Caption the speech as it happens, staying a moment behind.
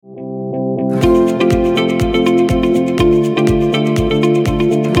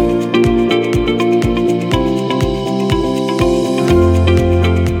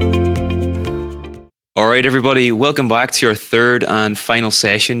right, everybody, welcome back to our third and final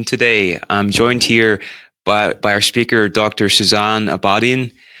session today. I'm joined here by our speaker, Dr. Sousan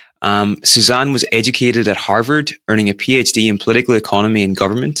Abadian. Sousan was educated at Harvard, earning a PhD in political economy and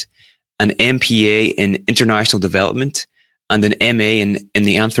government, an MPA in international development, and an MA in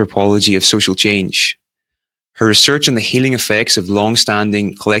the anthropology of social change. Her research on the healing effects of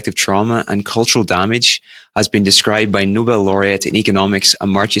long-standing collective trauma and cultural damage has been described by Nobel laureate in economics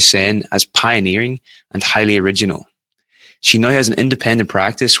Amartya Sen as pioneering and highly original. She now has an independent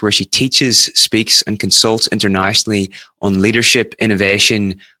practice where she teaches, speaks, and consults internationally on leadership,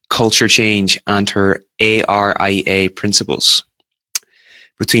 innovation, culture change, and her ARIA principles.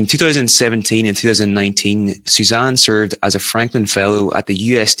 Between 2017 and 2019, Sousan served as a Franklin Fellow at the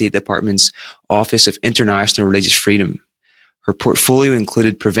U.S. State Department's Office of International Religious Freedom. Her portfolio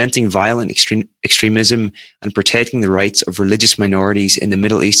included preventing violent extremism and protecting the rights of religious minorities in the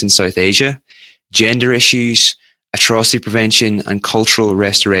Middle East and South Asia, gender issues, atrocity prevention, and cultural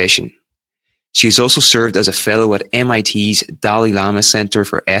restoration. She has also served as a fellow at MIT's Dalai Lama Center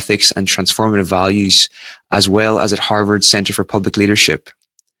for Ethics and Transformative Values, as well as at Harvard's Center for Public Leadership.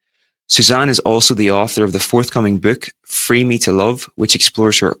 Sousan is also the author of the forthcoming book, Free Me to Love, which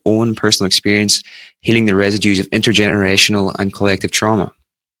explores her own personal experience healing the residues of intergenerational and collective trauma.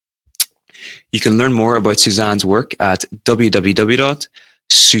 You can learn more about Sousan's work at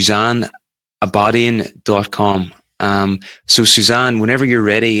www.sousanabadian.com. So Sousan, whenever you're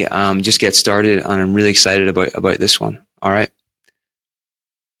ready, just get started, and I'm really excited about this one. All right.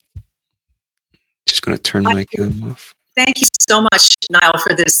 Just going to turn my camera off. Thank you so much, Niall,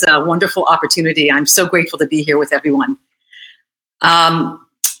 for this wonderful opportunity. I'm so grateful to be here with everyone.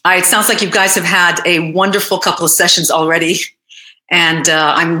 It sounds like you guys have had a wonderful couple of sessions already, and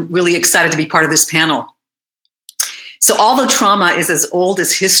I'm really excited to be part of this panel. So although trauma is as old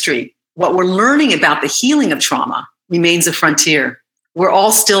as history, what we're learning about the healing of trauma remains a frontier. We're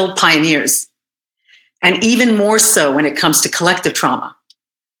all still pioneers, and even more so when it comes to collective trauma.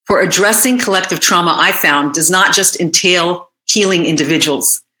 For addressing collective trauma, I found, does not just entail healing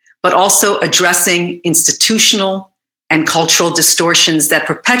individuals, but also addressing institutional and cultural distortions that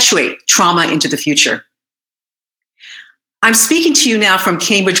perpetuate trauma into the future. I'm speaking to you now from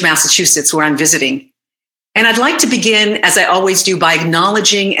Cambridge, Massachusetts, where I'm visiting. And I'd like to begin, as I always do, by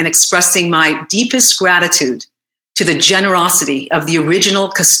acknowledging and expressing my deepest gratitude to the generosity of the original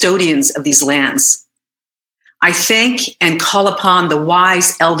custodians of these lands. I thank and call upon the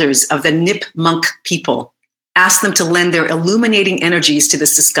wise elders of the Nipmuc people, ask them to lend their illuminating energies to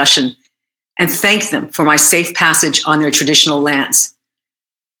this discussion, and thank them for my safe passage on their traditional lands.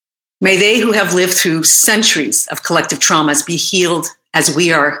 May they who have lived through centuries of collective traumas be healed as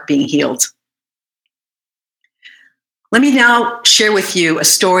we are being healed. Let me now share with you a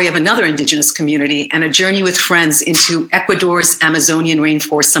story of another indigenous community and a journey with friends into Ecuador's Amazonian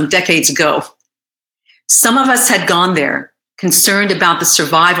rainforest some decades ago. Some of us had gone there, concerned about the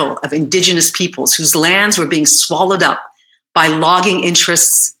survival of indigenous peoples whose lands were being swallowed up by logging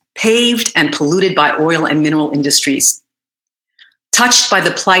interests, paved and polluted by oil and mineral industries. Touched by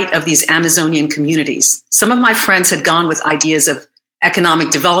the plight of these Amazonian communities, some of my friends had gone with ideas of economic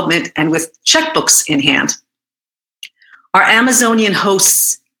development and with checkbooks in hand. Our Amazonian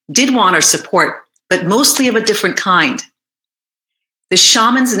hosts did want our support, but mostly of a different kind. The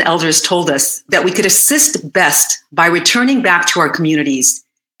shamans and elders told us that we could assist best by returning back to our communities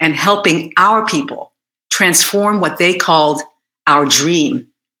and helping our people transform what they called our dream,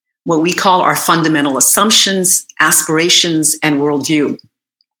 what we call our fundamental assumptions, aspirations, and worldview.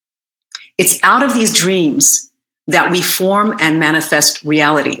 It's out of these dreams that we form and manifest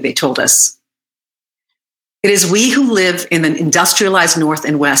reality, they told us. It is we who live in an industrialized North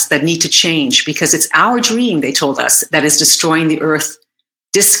and West that need to change because it's our dream, they told us, that is destroying the earth,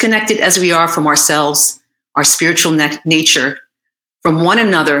 disconnected as we are from ourselves, our spiritual nature, from one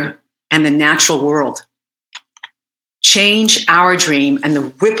another and the natural world. Change our dream, and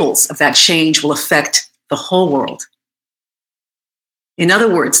the ripples of that change will affect the whole world. In other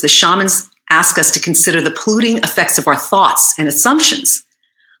words, the shamans ask us to consider the polluting effects of our thoughts and assumptions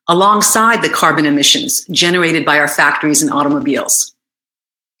alongside the carbon emissions generated by our factories and automobiles.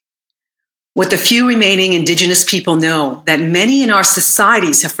 What the few remaining indigenous people know that many in our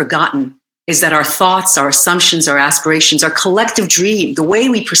societies have forgotten is that our thoughts, our assumptions, our aspirations, our collective dream, the way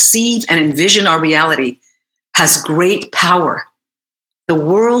we perceive and envision our reality, has great power. The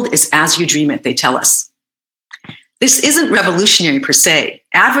world is as you dream it, they tell us. This isn't revolutionary per se.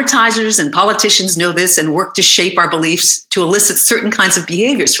 Advertisers and politicians know this and work to shape our beliefs to elicit certain kinds of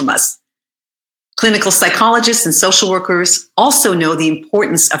behaviors from us. Clinical psychologists and social workers also know the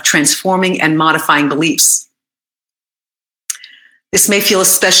importance of transforming and modifying beliefs. This may feel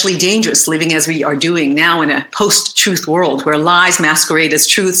especially dangerous living as we are doing now in a post-truth world where lies masquerade as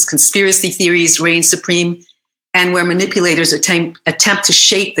truths, conspiracy theories reign supreme, and where manipulators attempt to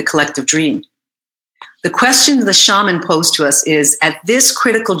shape the collective dream. The question the shaman posed to us is, at this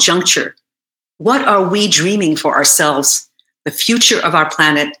critical juncture, what are we dreaming for ourselves, the future of our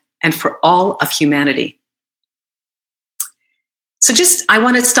planet, and for all of humanity? So I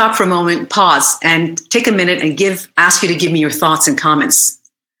want to stop for a moment, pause, and take a minute and ask you to give me your thoughts and comments.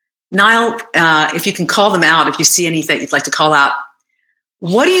 Niall, if you can call them out, if you see any that you'd like to call out,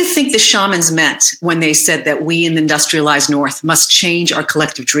 what do you think the shamans meant when they said that we in the industrialized North must change our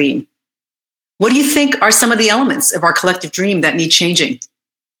collective dream? What do you think are some of the elements of our collective dream that need changing?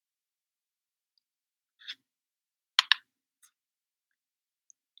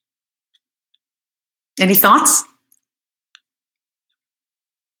 Any thoughts?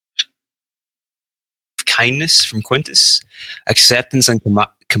 Kindness from Quintus, acceptance and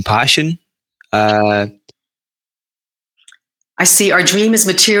compassion. I see our dream is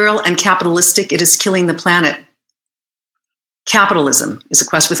material and capitalistic. It is killing the planet. Capitalism is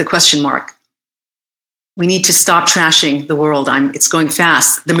with a question mark. We need to stop trashing the world. It's going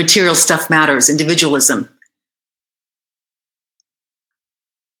fast. The material stuff matters. Individualism.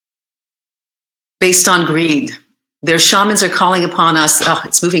 Based on greed. Their shamans are calling upon us. Oh,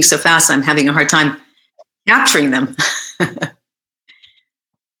 it's moving so fast. I'm having a hard time capturing them.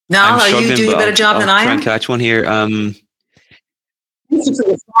 Now, are you doing a better job than I am? Try and catch one here. Thank you for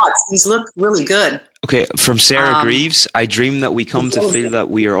your thoughts. These look really good. Okay, from Sarah Greaves, I dream that we come to feel that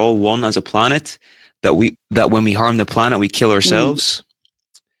we are all one as a planet, that when we harm the planet, we kill ourselves.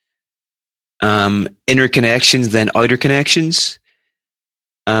 Inner connections, then outer connections.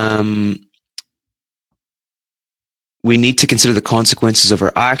 We need to consider the consequences of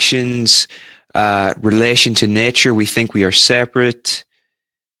our actions, relation to nature. We think we are separate.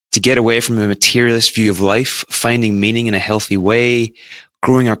 To get away from a materialist view of life, finding meaning in a healthy way,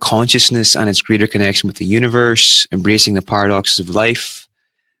 growing our consciousness and its greater connection with the universe, embracing the paradoxes of life.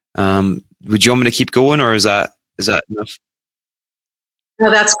 Would you want me to keep going, or is that enough? No,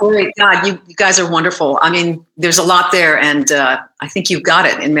 that's great. God, you guys are wonderful. I mean, there's a lot there, and I think you've got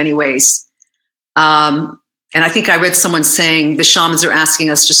it in many ways. And I think I read someone saying the shamans are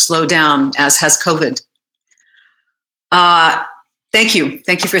asking us to slow down, as has COVID. Thank you.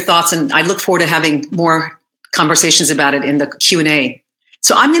 Thank you for your thoughts. And I look forward to having more conversations about it in the Q&A.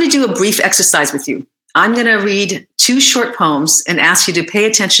 So I'm going to do a brief exercise with you. I'm going to read 2 short poems and ask you to pay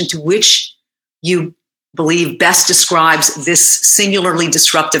attention to which you believe best describes this singularly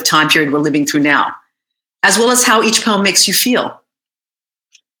disruptive time period we're living through now, as well as how each poem makes you feel.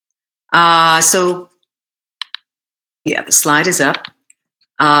 The slide is up.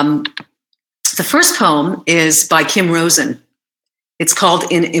 The first poem is by Kim Rosen. It's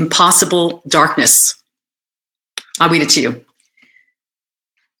called In Impossible Darkness. I'll read it to you.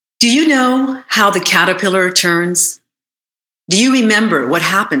 Do you know how the caterpillar turns? Do you remember what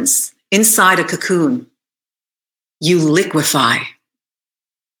happens inside a cocoon? You liquefy.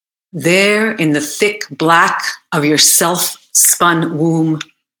 There in the thick black of your self-spun womb,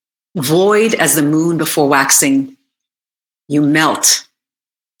 void as the moon before waxing, you melt,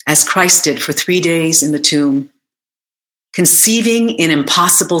 as Christ did for 3 days in the tomb, conceiving in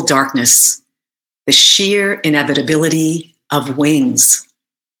impossible darkness, the sheer inevitability of wings.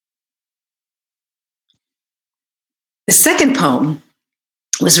 The second poem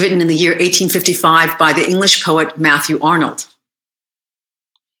was written in the year 1855 by the English poet Matthew Arnold.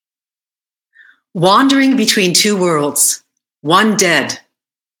 Wandering between 2 worlds, one dead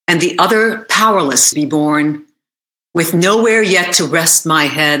and the other powerless to be born, with nowhere yet to rest my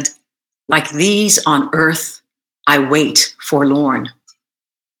head, like these on earth, I wait forlorn.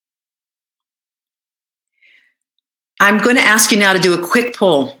 I'm going to ask you now to do a quick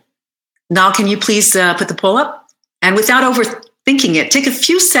poll. Now, can you please put the poll up? And without overthinking it, take a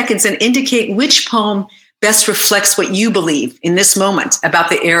few seconds and indicate which poem best reflects what you believe in this moment about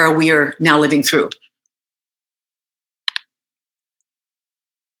the era we are now living through.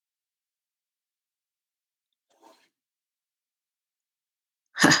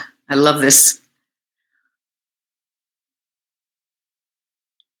 I love this.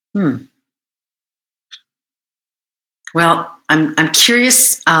 Well, I'm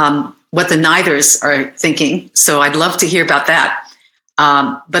curious what the neithers are thinking, so I'd love to hear about that.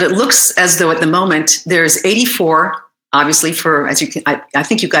 But it looks as though at the moment there's 84, obviously, for as you can. I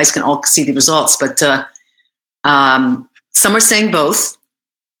think you guys can all see the results, but some are saying both.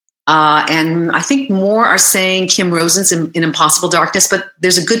 And I think more are saying Kim Rosen's in Impossible Darkness, but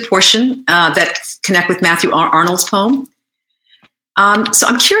there's a good portion that connect with Matthew Arnold's poem. So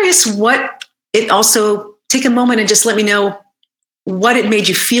I'm curious what it also, take a moment and just let me know what it made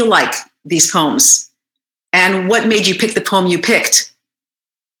you feel like, these poems, and what made you pick the poem you picked.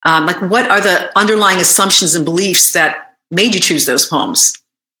 Like, what are the underlying assumptions and beliefs that made you choose those poems?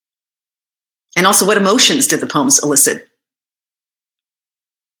 And also, what emotions did the poems elicit?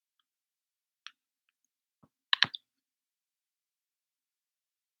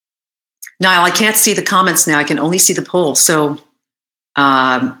 Niall, I can't see the comments now. I can only see the poll. So,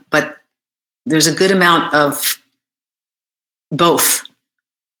 but there's a good amount of both.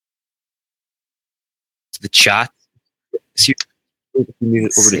 The chat. See, if you move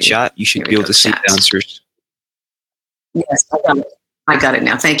it over to chat, you should be able to see the answers. Yes, I got it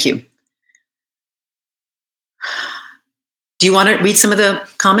now. Thank you. Do you want to read some of the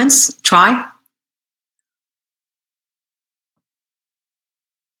comments? Try.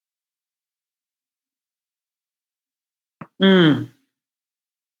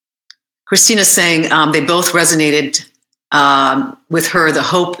 Christina's saying they both resonated with her, the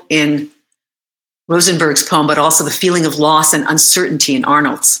hope in Rosenberg's poem, but also the feeling of loss and uncertainty in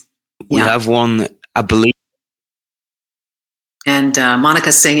Arnold's. We have one, I believe. And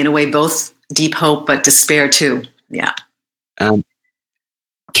Monica's saying, in a way, both deep hope, but despair too. Yeah.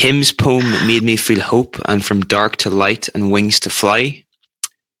 Kim's poem made me feel hope, and from dark to light and wings to fly.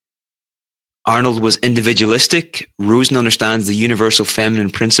 Arnold was individualistic. Rosen understands the universal feminine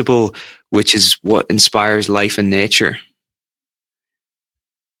principle, which is what inspires life and nature.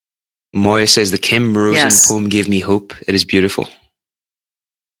 Moya says the Kim Rosen poem gave me hope. It is beautiful.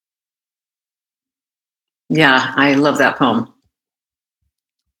 Yeah, I love that poem.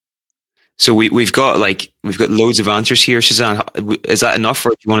 So we've got loads of answers here, Sousan. Is that enough, or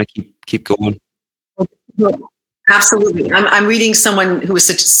do you want to keep going? Absolutely. I'm reading someone who was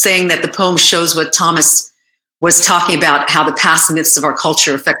saying that the poem shows what Thomas was talking about, how the past myths of our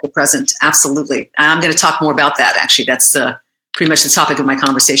culture affect the present. Absolutely. I'm going to talk more about that, actually. That's pretty much the topic of my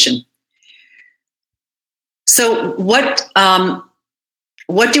conversation. So what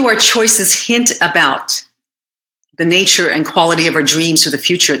do our choices hint about the nature and quality of our dreams for the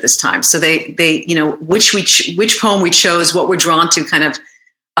future at this time? So they which poem we chose, what we're drawn to, kind of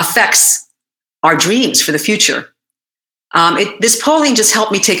affects our dreams for the future. This polling just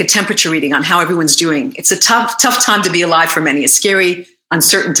helped me take a temperature reading on how everyone's doing. It's a tough time to be alive for many, a scary,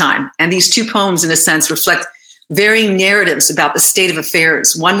 uncertain time. And these two poems, in a sense, reflect varying narratives about the state of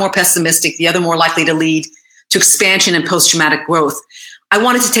affairs, one more pessimistic, the other more likely to lead to expansion and post-traumatic growth. I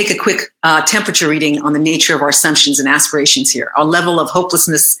wanted to take a quick temperature reading on the nature of our assumptions and aspirations here. Our level of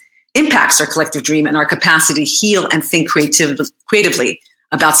hopelessness impacts our collective dream and our capacity to heal and think creatively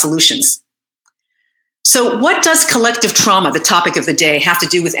about solutions. So what does collective trauma, the topic of the day, have to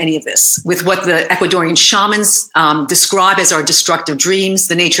do with any of this? With what the Ecuadorian shamans describe as our destructive dreams,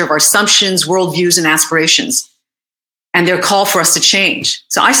 the nature of our assumptions, worldviews, and aspirations, and their call for us to change?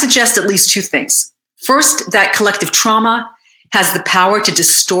 So I suggest at least two things. First, that collective trauma has the power to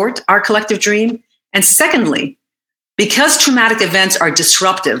distort our collective dream. And secondly, because traumatic events are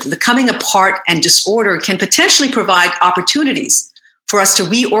disruptive, the coming apart and disorder can potentially provide opportunities for us to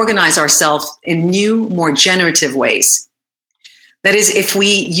reorganize ourselves in new, more generative ways. That is, if we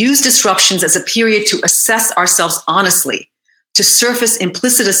use disruptions as a period to assess ourselves honestly, to surface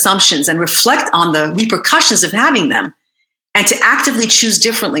implicit assumptions and reflect on the repercussions of having them, and to actively choose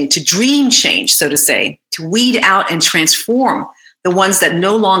differently, to dream change, so to say, to weed out and transform the ones that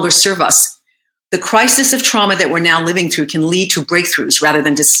no longer serve us, the crisis of trauma that we're now living through can lead to breakthroughs rather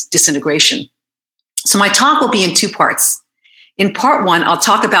than disintegration. So my talk will be in two parts. In part one, I'll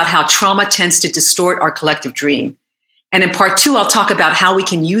talk about how trauma tends to distort our collective dream. And in part two, I'll talk about how we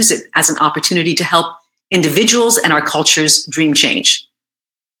can use it as an opportunity to help individuals and our cultures dream change.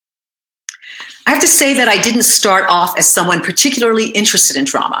 I have to say that I didn't start off as someone particularly interested in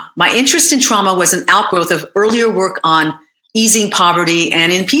trauma. My interest in trauma was an outgrowth of earlier work on easing poverty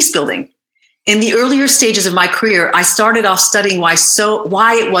and in peace building. In the earlier stages of my career, I started off studying why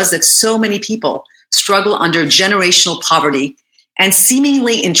it was that so many people struggle under generational poverty and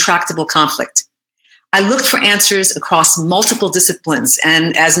seemingly intractable conflict. I looked for answers across multiple disciplines,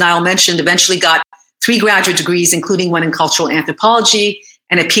 and as Niall mentioned, eventually got 3 graduate degrees, including one in cultural anthropology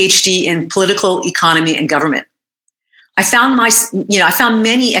and a PhD in political economy and government. I found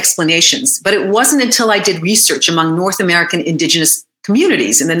many explanations, but it wasn't until I did research among North American indigenous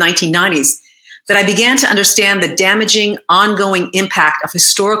communities in the 1990s that I began to understand the damaging, ongoing impact of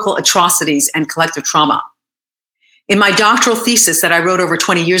historical atrocities and collective trauma. In my doctoral thesis that I wrote over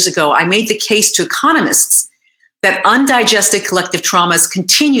 20 years ago, I made the case to economists that undigested collective traumas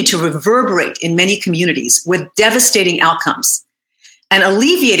continue to reverberate in many communities with devastating outcomes. And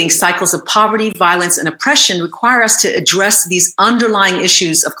alleviating cycles of poverty, violence, and oppression require us to address these underlying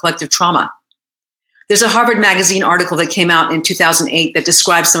issues of collective trauma. There's a Harvard Magazine article that came out in 2008 that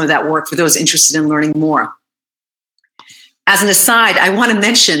describes some of that work for those interested in learning more. As an aside, I want to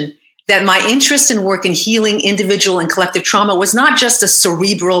mention that my interest in work in healing individual and collective trauma was not just a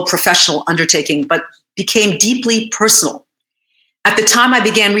cerebral professional undertaking, but became deeply personal. At the time I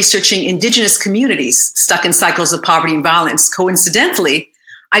began researching indigenous communities stuck in cycles of poverty and violence, coincidentally,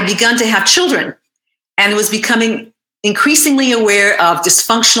 I'd begun to have children and was becoming increasingly aware of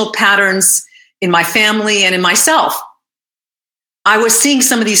dysfunctional patterns in my family and in myself. I was seeing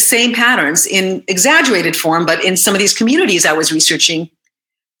some of these same patterns in exaggerated form, but in some of these communities I was researching.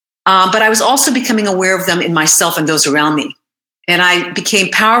 But I was also becoming aware of them in myself and those around me. And I became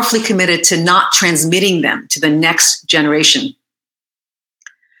powerfully committed to not transmitting them to the next generation.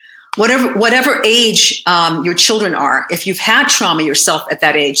 Whatever age your children are, if you've had trauma yourself at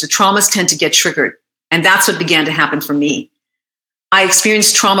that age, the traumas tend to get triggered. And that's what began to happen for me. I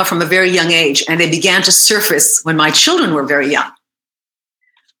experienced trauma from a very young age, and they began to surface when my children were very young.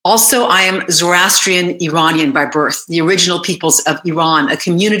 Also, I am Zoroastrian Iranian by birth, the original peoples of Iran, a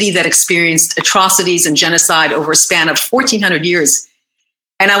community that experienced atrocities and genocide over a span of 1,400 years.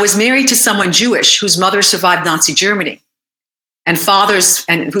 And I was married to someone Jewish whose mother survived Nazi Germany and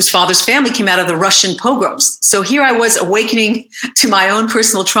whose father's family came out of the Russian pogroms. So here I was awakening to my own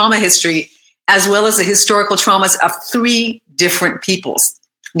personal trauma history, as well as the historical traumas of three different peoples: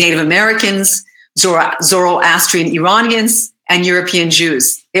 Native Americans, Zoroastrian Iranians, and European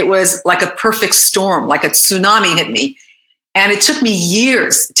Jews. It was like a perfect storm, like a tsunami hit me. And it took me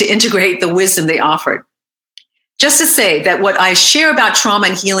years to integrate the wisdom they offered. Just to say that what I share about trauma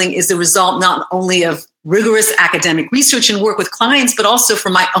and healing is the result not only of rigorous academic research and work with clients, but also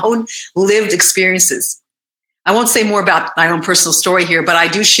from my own lived experiences. I won't say more about my own personal story here, but I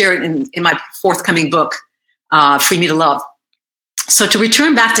do share it in my forthcoming book, Free Me to Love. So to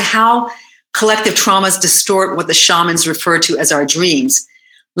return back to how collective traumas distort what the shamans refer to as our dreams,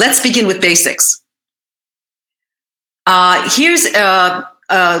 let's begin with basics. Here's a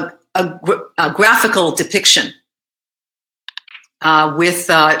graphical depiction with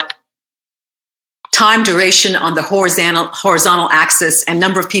time duration on the horizontal axis and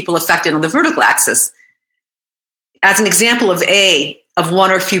number of people affected on the vertical axis. As an example of A, of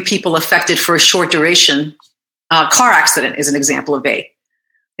one or few people affected for a short duration, car accident is an example of A.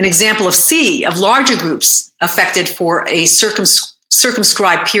 An example of C, of larger groups affected for a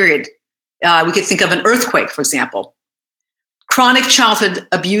circumscribed period. We could think of an earthquake, for example. Chronic childhood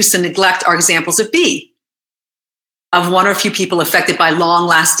abuse and neglect are examples of B, of one or few people affected by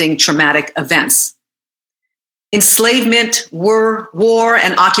long-lasting traumatic events. Enslavement, war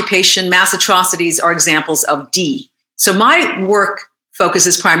and occupation, mass atrocities are examples of D. So my work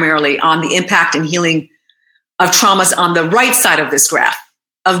focuses primarily on the impact and healing of traumas on the right side of this graph,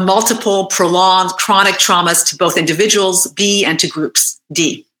 of multiple prolonged chronic traumas to both individuals, B, and to groups,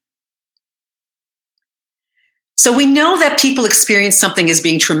 D. So we know that people experience something as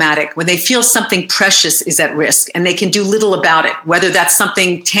being traumatic when they feel something precious is at risk and they can do little about it, whether that's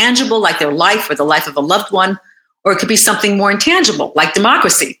something tangible like their life or the life of a loved one, or it could be something more intangible like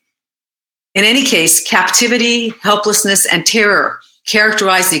democracy. In any case, captivity, helplessness, and terror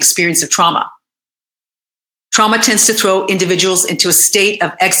characterize the experience of trauma. Trauma tends to throw individuals into a state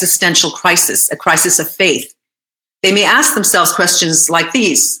of existential crisis, a crisis of faith. They may ask themselves questions like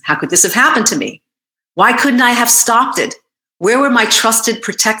these: how could this have happened to me? Why couldn't I have stopped it? Where were my trusted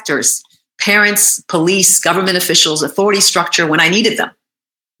protectors, parents, police, government officials, authority structure when I needed them?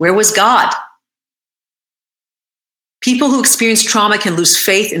 Where was God? People who experience trauma can lose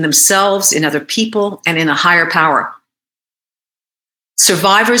faith in themselves, in other people, and in a higher power.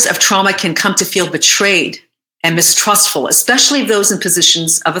 Survivors of trauma can come to feel betrayed and mistrustful, especially those in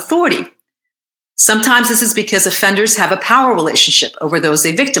positions of authority. Sometimes this is because offenders have a power relationship over those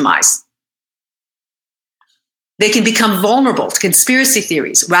they victimize. They can become vulnerable to conspiracy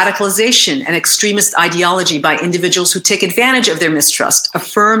theories, radicalization, and extremist ideology by individuals who take advantage of their mistrust,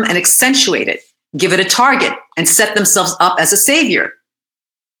 affirm and accentuate it, give it a target, and set themselves up as a savior.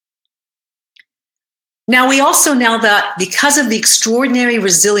 Now, we also know that because of the extraordinary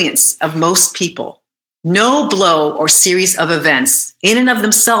resilience of most people, no blow or series of events in and of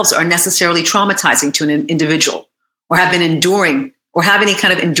themselves are necessarily traumatizing to an individual or have been enduring or have any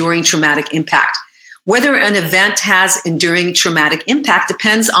kind of enduring traumatic impact. Whether an event has enduring traumatic impact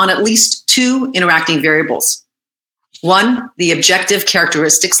depends on at least two interacting variables. One, the objective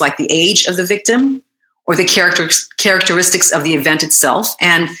characteristics like the age of the victim or the characteristics of the event itself.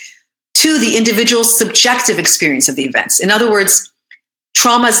 And two, the individual's subjective experience of the events. In other words,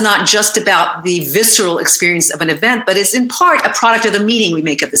 trauma is not just about the visceral experience of an event, but it's in part a product of the meaning we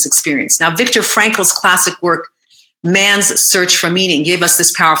make of this experience. Now, Viktor Frankl's classic work, Man's Search for Meaning, gave us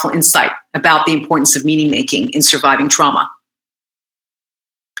this powerful insight about the importance of meaning making in surviving trauma.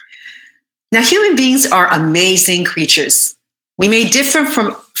 Now, human beings are amazing creatures. We may differ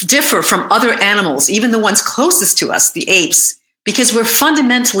from other animals, even the ones closest to us, the apes, because we're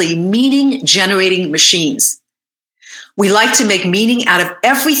fundamentally meaning-generating machines. We like to make meaning out of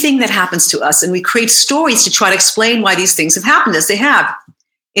everything that happens to us, and we create stories to try to explain why these things have happened as they have.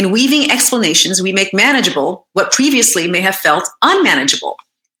 In weaving explanations, we make manageable what previously may have felt unmanageable.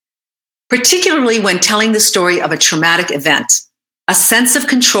 Particularly when telling the story of a traumatic event, a sense of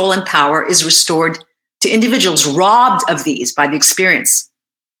control and power is restored to individuals robbed of these by the experience.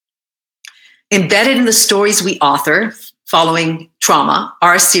 Embedded in the stories we author following trauma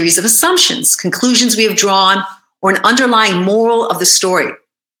are a series of assumptions, conclusions we have drawn, or an underlying moral of the story.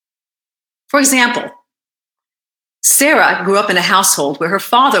 For example, Sarah grew up in a household where her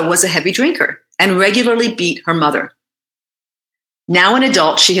father was a heavy drinker and regularly beat her mother. Now an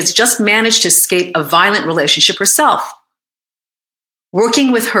adult, she has just managed to escape a violent relationship herself.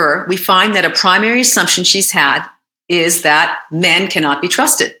 Working with her, we find that a primary assumption she's had is that men cannot be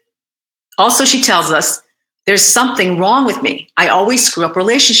trusted. Also, she tells us, there's something wrong with me. I always screw up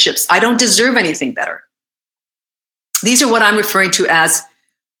relationships. I don't deserve anything better. These are what I'm referring to as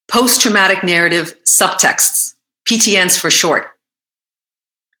post-traumatic narrative subtexts, PTNs for short.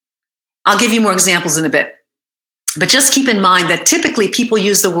 I'll give you more examples in a bit. But just keep in mind that typically people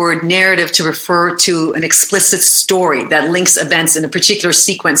use the word narrative to refer to an explicit story that links events in a particular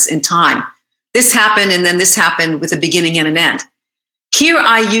sequence in time. This happened and then this happened with a beginning and an end. Here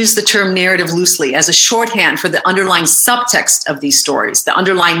I use the term narrative loosely as a shorthand for the underlying subtext of these stories, the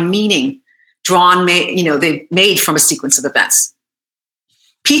underlying meaning they made from a sequence of events.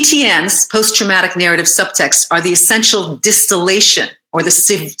 PTNs, post-traumatic narrative subtexts, are the essential distillation or the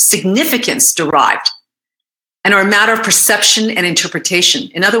significance derived and are a matter of perception and interpretation.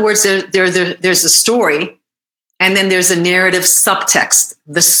 In other words, there's a story, and then there's a narrative subtext,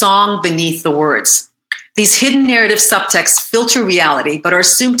 the song beneath the words. These hidden narrative subtexts filter reality, but are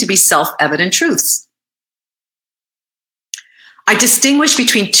assumed to be self-evident truths. I distinguish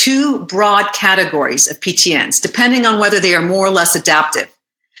between two broad categories of PTNs, depending on whether they are more or less adaptive.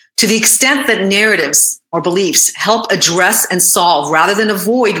 To the extent that narratives or beliefs help address and solve rather than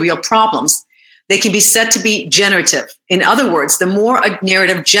avoid real problems, they can be said to be generative. In other words, the more a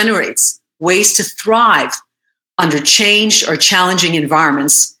narrative generates ways to thrive under changed or challenging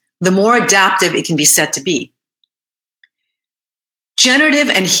environments, the more adaptive it can be said to be. Generative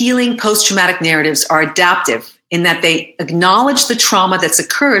and healing post-traumatic narratives are adaptive in that they acknowledge the trauma that's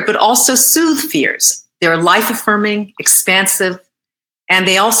occurred, but also soothe fears. They're life-affirming, expansive, and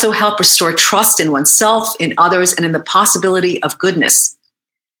they also help restore trust in oneself, in others, and in the possibility of goodness.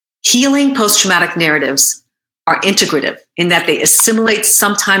 Healing post-traumatic narratives are integrative in that they assimilate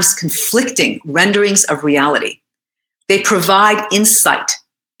sometimes conflicting renderings of reality. They provide insight,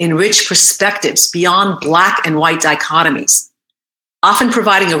 enrich perspectives beyond black and white dichotomies, often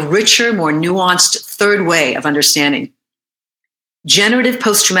providing a richer, more nuanced third way of understanding. Generative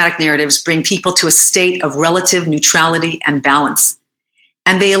post-traumatic narratives bring people to a state of relative neutrality and balance,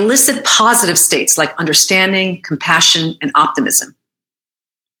 and they elicit positive states like understanding, compassion, and optimism.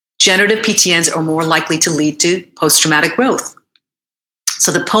 Generative PTNs are more likely to lead to post-traumatic growth.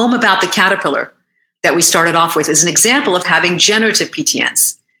 So the poem about the caterpillar that we started off with is an example of having generative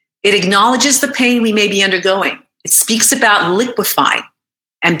PTNs. It acknowledges the pain we may be undergoing. It speaks about liquefying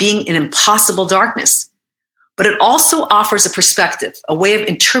and being in impossible darkness. But it also offers a perspective, a way of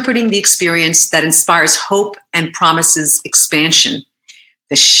interpreting the experience that inspires hope and promises expansion,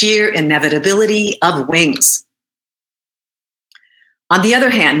 the sheer inevitability of wings. On the other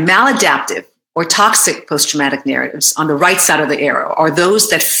hand, maladaptive or toxic post-traumatic narratives on the right side of the arrow are those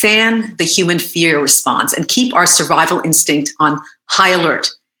that fan the human fear response and keep our survival instinct on high alert.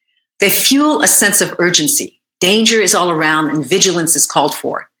 They fuel a sense of urgency. Danger is all around and vigilance is called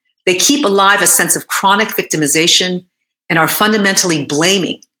for. They keep alive a sense of chronic victimization and are fundamentally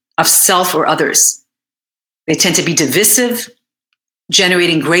blaming of self or others. They tend to be divisive,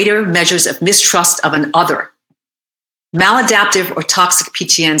 generating greater measures of mistrust of an other. Maladaptive or toxic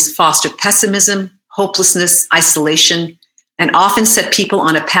PTNs foster pessimism, hopelessness, isolation, and often set people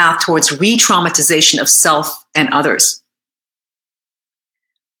on a path towards re-traumatization of self and others.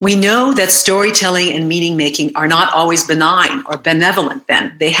 We know that storytelling and meaning making are not always benign or benevolent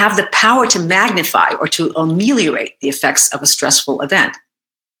then. They have the power to magnify or to ameliorate the effects of a stressful event.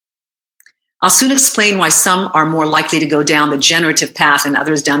 I'll soon explain why some are more likely to go down the generative path and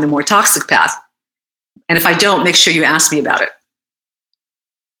others down the more toxic path. And if I don't, make sure you ask me about it.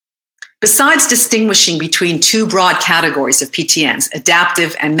 Besides distinguishing between two broad categories of PTNs,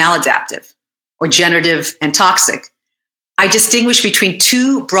 adaptive and maladaptive, or generative and toxic, I distinguish between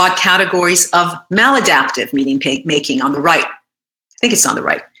two broad categories of maladaptive meaning making on the right. I think it's on the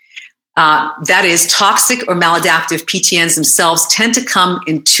right. That is, toxic or maladaptive PTNs themselves tend to come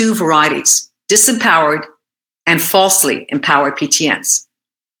in two varieties, disempowered and falsely empowered PTNs.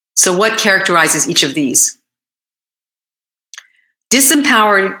 So what characterizes each of these?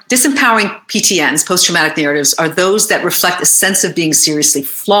 Disempowering PTNs, post-traumatic narratives, are those that reflect a sense of being seriously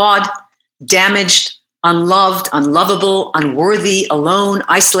flawed, damaged, unloved, unlovable, unworthy, alone,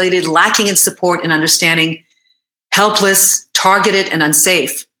 isolated, lacking in support and understanding, helpless, targeted, and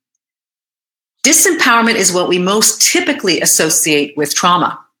unsafe. Disempowerment is what we most typically associate with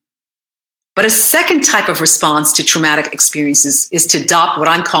trauma. But a second type of response to traumatic experiences is to adopt what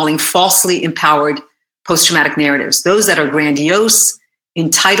I'm calling falsely empowered post-traumatic narratives, those that are grandiose,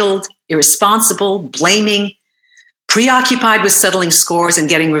 entitled, irresponsible, blaming, preoccupied with settling scores and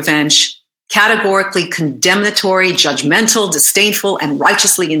getting revenge, categorically condemnatory, judgmental, disdainful, and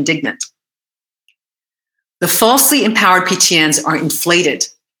righteously indignant. The falsely empowered PTNs are inflated,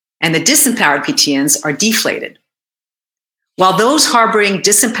 and the disempowered PTNs are deflated. While those harboring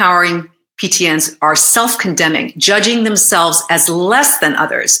disempowering PTNs are self-condemning, judging themselves as less than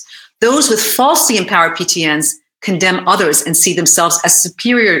others, those with falsely empowered PTNs condemn others and see themselves as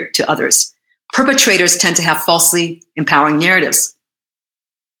superior to others. Perpetrators tend to have falsely empowering narratives.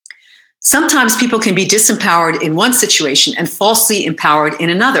 Sometimes people can be disempowered in one situation and falsely empowered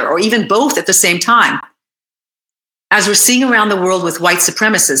in another, or even both at the same time. As we're seeing around the world with white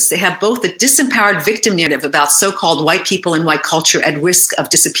supremacists, they have both the disempowered victim narrative about so-called white people and white culture at risk of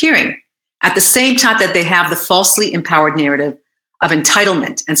disappearing, at the same time that they have the falsely empowered narrative of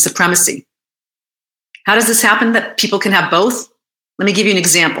entitlement and supremacy. How does this happen that people can have both? Let me give you an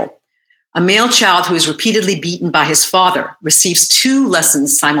example. A male child who is repeatedly beaten by his father receives two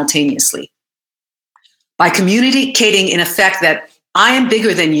lessons simultaneously. By communicating in effect that I am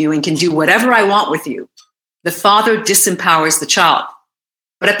bigger than you and can do whatever I want with you, the father disempowers the child.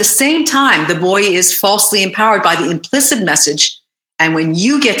 But at the same time, the boy is falsely empowered by the implicit message, and when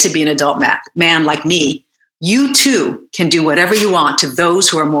you get to be an adult man like me, you too can do whatever you want to those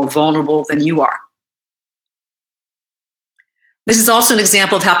who are more vulnerable than you are. This is also an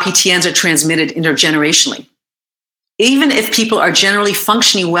example of how PTNs are transmitted intergenerationally. Even if people are generally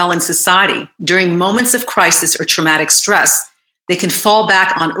functioning well in society, during moments of crisis or traumatic stress, they can fall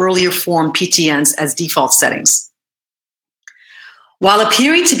back on earlier form PTNs as default settings. While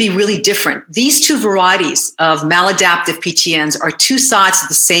appearing to be really different, these two varieties of maladaptive PTNs are two sides of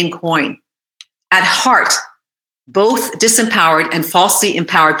the same coin. At heart, both disempowered and falsely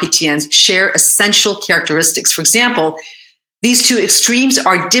empowered PTNs share essential characteristics. For example, these two extremes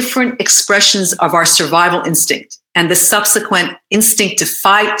are different expressions of our survival instinct and the subsequent instinct to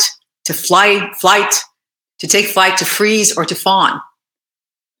fight, to flight, to take flight, to freeze, or to fawn.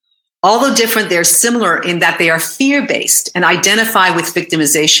 Although different, they're similar in that they are fear-based and identify with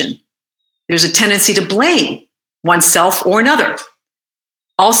victimization. There's a tendency to blame oneself or another.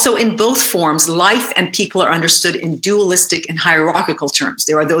 Also, in both forms, life and people are understood in dualistic and hierarchical terms.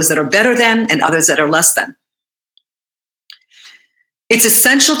 There are those that are better than and others that are less than. It's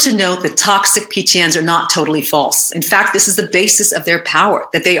essential to note that toxic PTNs are not totally false. In fact, this is the basis of their power,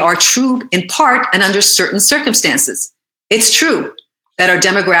 that they are true in part and under certain circumstances. It's true that our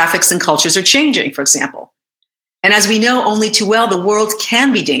demographics and cultures are changing, for example. And as we know only too well, the world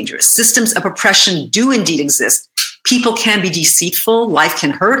can be dangerous. Systems of oppression do indeed exist. People can be deceitful, life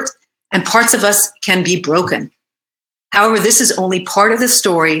can hurt, and parts of us can be broken. However, this is only part of the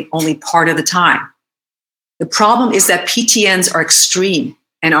story, only part of the time. The problem is that PTNs are extreme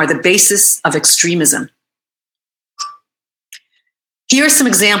and are the basis of extremism. Here are some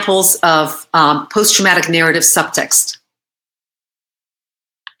examples of post-traumatic narrative subtext.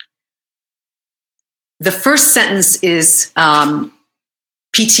 The first sentence is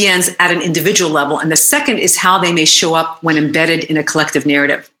PTNs at an individual level, and the second is how they may show up when embedded in a collective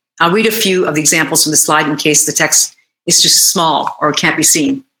narrative. I'll read a few of the examples from the slide in case the text is just small or can't be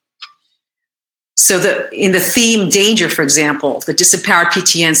seen. So in the theme danger, for example, the disempowered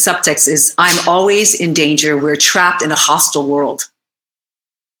PTN subtext is, I'm always in danger. We're trapped in a hostile world.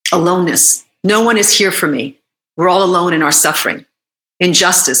 Aloneness. No one is here for me. We're all alone in our suffering.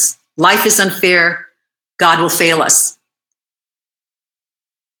 injustice. Life is unfair. God will fail us.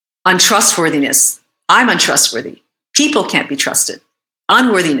 Untrustworthiness. I'm untrustworthy. People can't be trusted.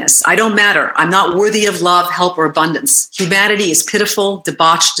 Unworthiness. I don't matter. I'm not worthy of love, help, or abundance. Humanity is pitiful,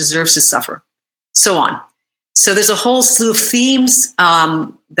 debauched, deserves to suffer. So on. So there's a whole slew of themes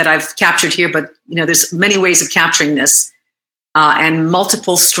that I've captured here, but there's many ways of capturing this and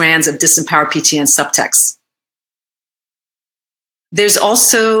multiple strands of disempowered PTN subtext. There's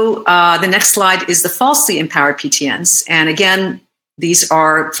also, the next slide is the falsely empowered PTNs. And again, these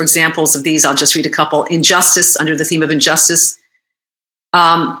are, for examples of these, I'll just read a couple. Injustice, under the theme of injustice.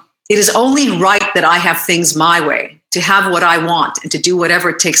 It is only right that I have things my way, to have what I want, and to do whatever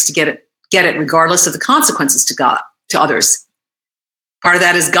it takes to get it, regardless of the consequences to God, to others. Part of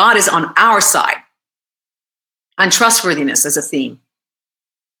that is God is on our side. Untrustworthiness as a theme.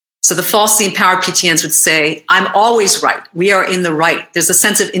 So the falsely empowered PTNs would say, I'm always right. We are in the right. There's a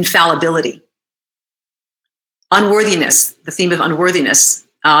sense of infallibility. Unworthiness, the theme of unworthiness,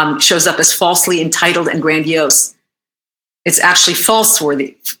 shows up as falsely entitled and grandiose. It's actually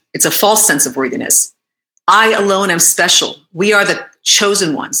false-worthy. It's a false sense of worthiness. I alone am special. We are the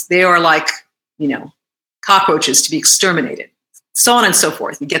chosen ones. They are like, cockroaches to be exterminated. So on and so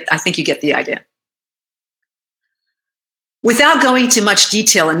forth. I think you get the idea. Without going into much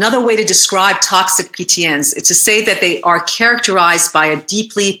detail, another way to describe toxic PTNs is to say that they are characterized by a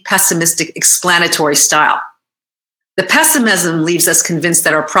deeply pessimistic explanatory style. The pessimism leaves us convinced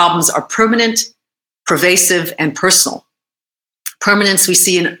that our problems are permanent, pervasive, and personal. Permanence we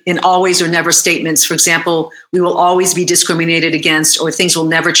see in always or never statements. For example, we will always be discriminated against, or things will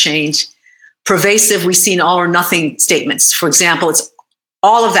never change. Pervasive we see in all or nothing statements. For example, it's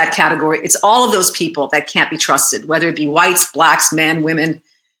all of that category. It's all of those people that can't be trusted, whether it be whites, blacks, men, women,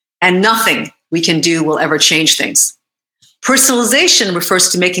 and nothing we can do will ever change things. Personalization refers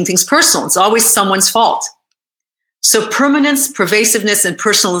to making things personal. It's always someone's fault. So permanence, pervasiveness, and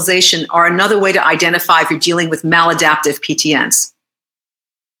personalization are another way to identify if you're dealing with maladaptive PTNs.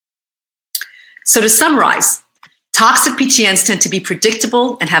 So to summarize, toxic PTNs tend to be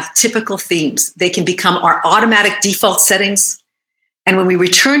predictable and have typical themes. They can become our automatic default settings. And when we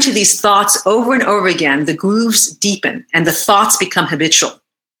return to these thoughts over and over again, the grooves deepen and the thoughts become habitual.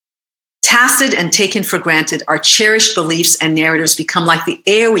 Tacit and taken for granted, our cherished beliefs and narratives become like the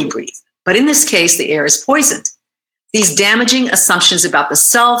air we breathe. But in this case, the air is poisoned. These damaging assumptions about the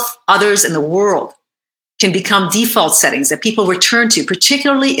self, others, and the world can become default settings that people return to,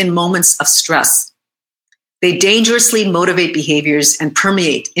 particularly in moments of stress. They dangerously motivate behaviors and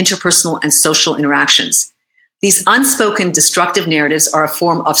permeate interpersonal and social interactions. These unspoken destructive narratives are a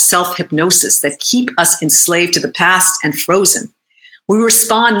form of self-hypnosis that keep us enslaved to the past and frozen. We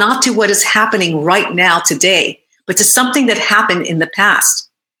respond not to what is happening right now today, but to something that happened in the past.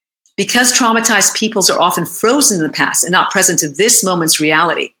 Because traumatized peoples are often frozen in the past and not present to this moment's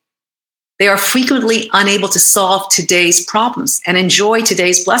reality, they are frequently unable to solve today's problems and enjoy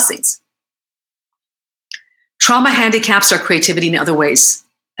today's blessings. Trauma handicaps our creativity in other ways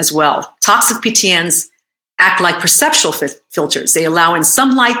as well. Toxic PTNs act like perceptual filters. They allow in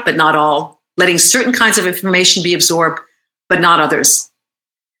some light, but not all, letting certain kinds of information be absorbed, but not others.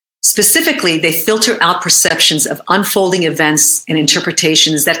 Specifically, they filter out perceptions of unfolding events and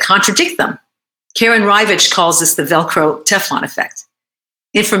interpretations that contradict them. Karen Rivich calls this the Velcro Teflon effect.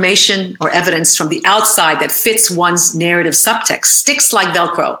 Information or evidence from the outside that fits one's narrative subtext sticks like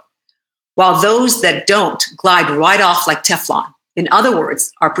Velcro, while those that don't glide right off like Teflon. In other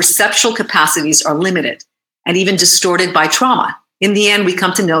words, our perceptual capacities are limited and even distorted by trauma. In the end, we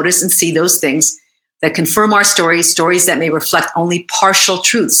come to notice and see those things that confirm our stories that may reflect only partial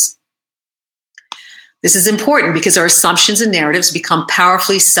truths. This is important because our assumptions and narratives become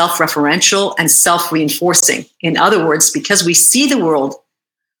powerfully self-referential and self-reinforcing. In other words, because we see the world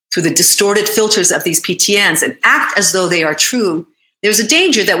through the distorted filters of these PTNs and act as though they are true, there's a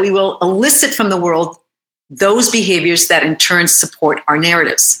danger that we will elicit from the world those behaviors that in turn support our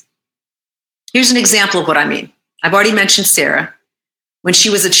narratives. Here's an example of what I mean. I've already mentioned Sarah. When she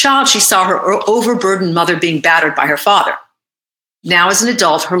was a child, she saw her overburdened mother being battered by her father. Now, as an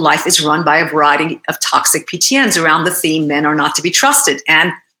adult, her life is run by a variety of toxic PTNs around the theme men are not to be trusted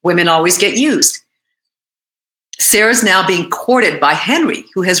and women always get used. Sarah's now being courted by Henry,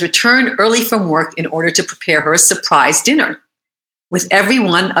 who has returned early from work in order to prepare her a surprise dinner. With every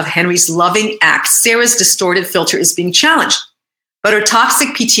one of Henry's loving acts, Sarah's distorted filter is being challenged. But her toxic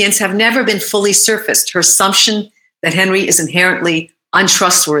PTNs have never been fully surfaced. Her assumption that Henry is inherently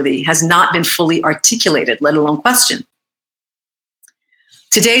untrustworthy has not been fully articulated, let alone questioned.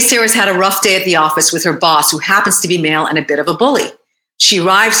 Today, Sarah's had a rough day at the office with her boss, who happens to be male and a bit of a bully. She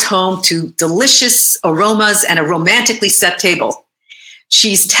arrives home to delicious aromas and a romantically set table.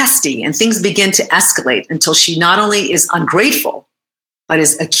 She's testy, and things begin to escalate until she not only is ungrateful, but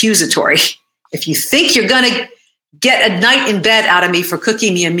is accusatory. If you think you're going to get a night in bed out of me for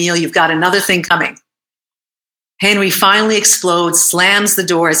cooking me a meal, you've got another thing coming. Henry finally explodes, slams the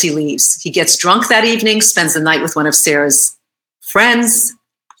door as he leaves. He gets drunk that evening, spends the night with one of Sarah's friends,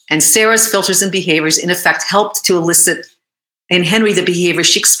 and Sarah's filters and behaviors, in effect, helped to elicit in Henry the behavior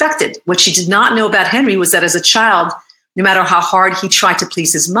she expected. What she did not know about Henry was that as a child, no matter how hard he tried to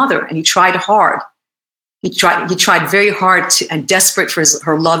please his mother, and he tried hard, he tried very hard and desperate for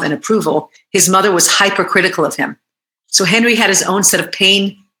her love and approval, his mother was hypercritical of him. So Henry had his own set of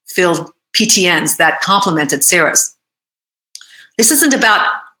pain-filled PTNs that complemented Sarah's. This isn't about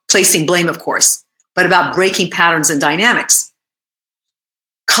placing blame, of course, but about breaking patterns and dynamics.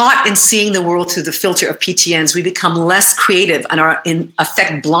 Caught in seeing the world through the filter of PTNs, we become less creative and are in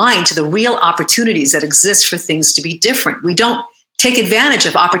effect blind to the real opportunities that exist for things to be different. We don't take advantage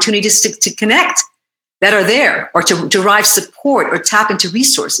of opportunities to connect that are there, or to derive support or tap into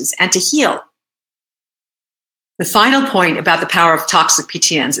resources and to heal. The final point about the power of toxic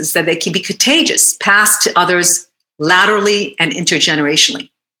PTNs is that they can be contagious, passed to others laterally and intergenerationally.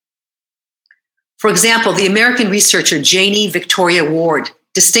 For example, the American researcher Janie Victoria Ward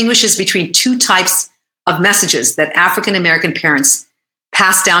distinguishes between two types of messages that African American parents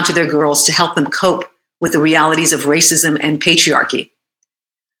pass down to their girls to help them cope with the realities of racism and patriarchy.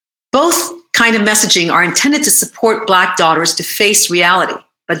 Both kind of messaging are intended to support Black daughters to face reality,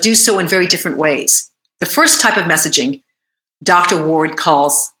 but do so in very different ways. The first type of messaging, Dr. Ward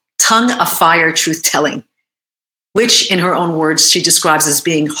calls tongue of fire truth-telling, which in her own words, she describes as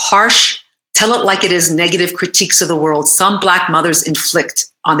being harsh, tell it like it is negative critiques of the world some Black mothers inflict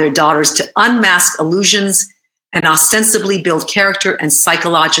on their daughters to unmask illusions and ostensibly build character and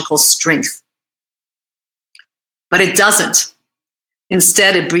psychological strength. But it doesn't.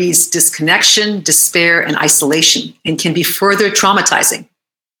 Instead, it breeds disconnection, despair, and isolation, and can be further traumatizing.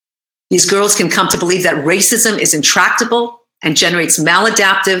 These girls can come to believe that racism is intractable and generates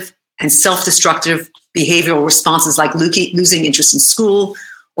maladaptive and self-destructive behavioral responses like losing interest in school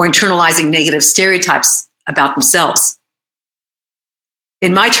or internalizing negative stereotypes about themselves.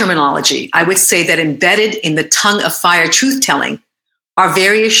 In my terminology, I would say that embedded in the tongue of fire truth-telling are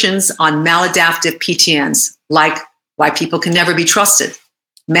variations on maladaptive PTNs, like why people can never be trusted,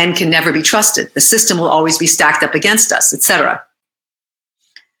 men can never be trusted, the system will always be stacked up against us, etc.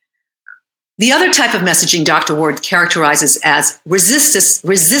 The other type of messaging Dr. Ward characterizes as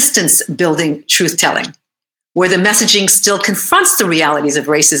resistance-building truth-telling, where the messaging still confronts the realities of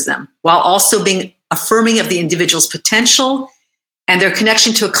racism while also being affirming of the individual's potential and their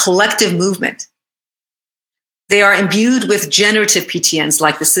connection to a collective movement. They are imbued with generative PTNs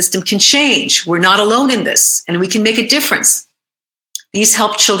like the system can change, we're not alone in this, and we can make a difference. These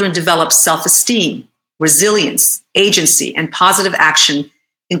help children develop self-esteem, resilience, agency, and positive action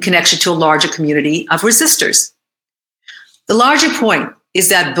in connection to a larger community of resistors. The larger point is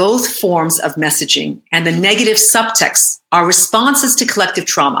that both forms of messaging and the negative subtext are responses to collective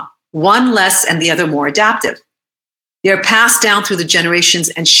trauma, one less and the other more adaptive. They are passed down through the generations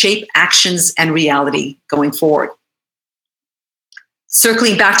and shape actions and reality going forward.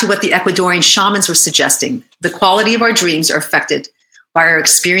 Circling back to what the Ecuadorian shamans were suggesting, the quality of our dreams are affected by our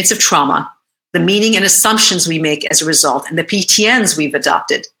experience of trauma, the meaning and assumptions we make as a result, and the PTNs we've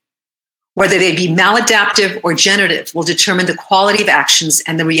adopted. Whether they be maladaptive or generative will determine the quality of actions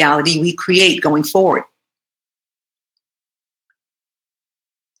and the reality we create going forward.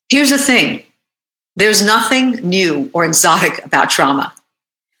 Here's the thing. There's nothing new or exotic about trauma.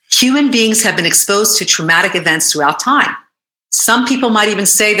 Human beings have been exposed to traumatic events throughout time. Some people might even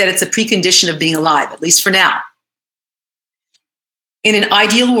say that it's a precondition of being alive, at least for now. In an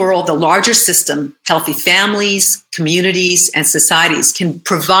ideal world, the larger system, healthy families, communities, and societies can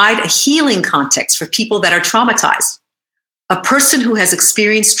provide a healing context for people that are traumatized. A person who has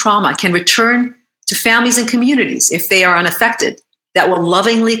experienced trauma can return to families and communities if they are unaffected that will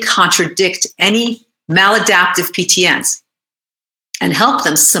lovingly contradict any maladaptive PTNs and help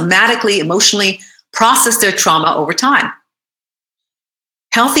them somatically, emotionally process their trauma over time.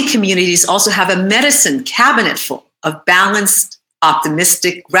 Healthy communities also have a medicine cabinet full of balanced,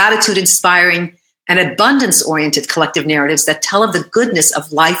 optimistic, gratitude-inspiring, and abundance-oriented collective narratives that tell of the goodness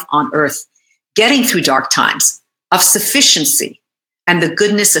of life on earth, getting through dark times, of sufficiency, and the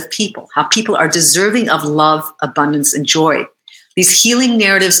goodness of people, how people are deserving of love, abundance, and joy. These healing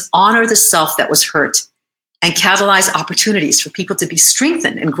narratives honor the self that was hurt and catalyze opportunities for people to be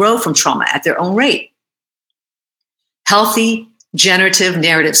strengthened and grow from trauma at their own rate. Healthy, Generative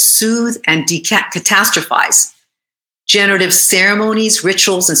narratives soothe and decatastrophize. Generative ceremonies,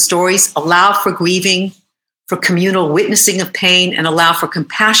 rituals, and stories allow for grieving, for communal witnessing of pain, and allow for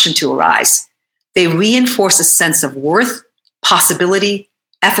compassion to arise. They reinforce a sense of worth, possibility,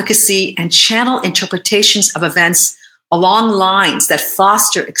 efficacy, and channel interpretations of events along lines that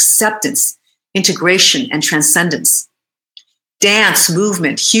foster acceptance, integration, and transcendence. Dance,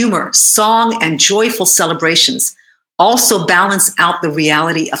 movement, humor, song, and joyful celebrations also balance out the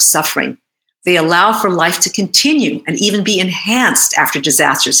reality of suffering. They allow for life to continue and even be enhanced after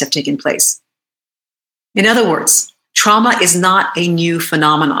disasters have taken place. In other words, trauma is not a new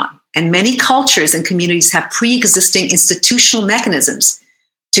phenomenon, and many cultures and communities have pre-existing institutional mechanisms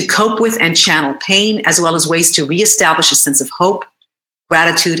to cope with and channel pain, as well as ways to reestablish a sense of hope,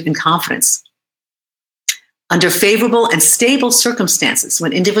 gratitude, and confidence. Under favorable and stable circumstances,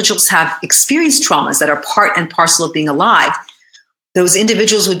 when individuals have experienced traumas that are part and parcel of being alive, those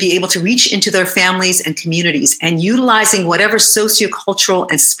individuals would be able to reach into their families and communities, and utilizing whatever sociocultural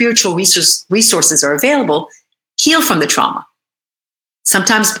and spiritual resources are available, heal from the trauma.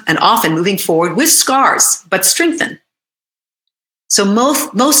 Sometimes and often moving forward with scars, but strengthened. So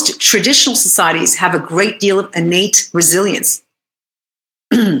most traditional societies have a great deal of innate resilience.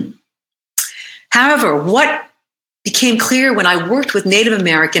 However, what became clear when I worked with Native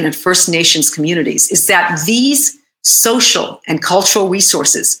American and First Nations communities is that these social and cultural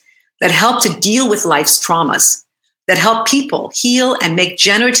resources that help to deal with life's traumas, that help people heal and make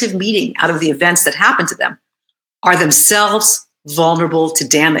generative meaning out of the events that happen to them, are themselves vulnerable to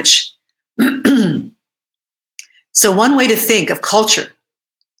damage. So one way to think of culture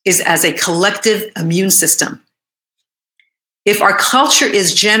is as a collective immune system. If our culture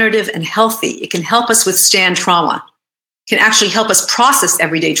is generative and healthy, it can help us withstand trauma, can actually help us process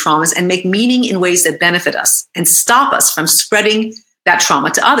everyday traumas and make meaning in ways that benefit us and stop us from spreading that trauma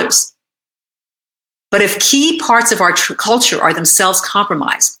to others. But if key parts of our culture are themselves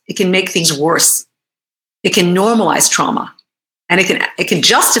compromised, it can make things worse. It can normalize trauma, and it can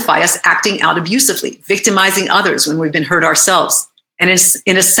justify us acting out abusively, victimizing others when we've been hurt ourselves, and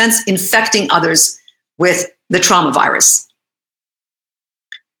in a sense, infecting others with the trauma virus.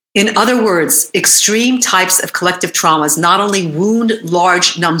 In other words, extreme types of collective traumas not only wound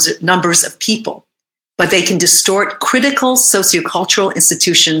large numbers of people, but they can distort critical sociocultural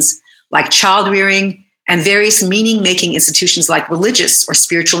institutions like child rearing and various meaning-making institutions like religious or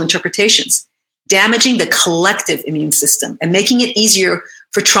spiritual interpretations, damaging the collective immune system and making it easier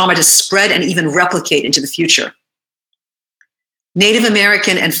for trauma to spread and even replicate into the future. Native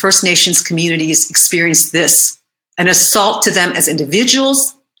American and First Nations communities experienced this, an assault to them as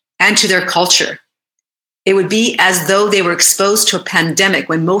individuals and to their culture. It would be as though they were exposed to a pandemic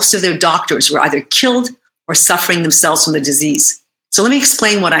when most of their doctors were either killed or suffering themselves from the disease. So let me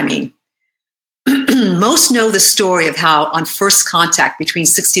explain what I mean. Most know the story of how on first contact between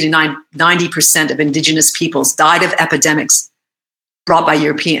 60 to 90% of indigenous peoples died of epidemics brought by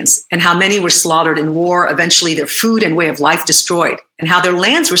Europeans, and how many were slaughtered in war, eventually their food and way of life destroyed, and how their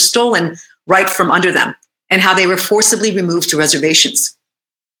lands were stolen right from under them, and how they were forcibly removed to reservations.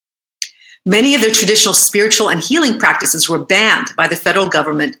 Many of their traditional spiritual and healing practices were banned by the federal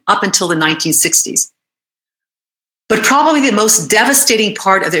government up until the 1960s. But probably the most devastating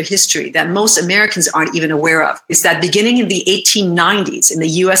part of their history that most Americans aren't even aware of is that beginning in the 1890s in the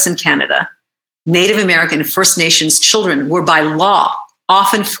US and Canada, Native American and First Nations children were by law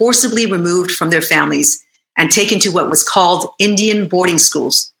often forcibly removed from their families and taken to what was called Indian boarding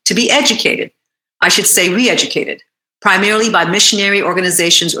schools to be educated, I should say re-educated, primarily by missionary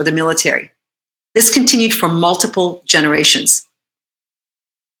organizations or the military. This continued for multiple generations.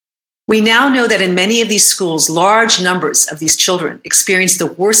 We now know that in many of these schools, large numbers of these children experienced the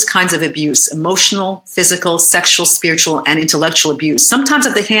worst kinds of abuse: emotional, physical, sexual, spiritual, and intellectual abuse, sometimes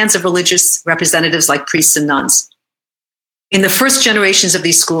at the hands of religious representatives like priests and nuns. In the first generations of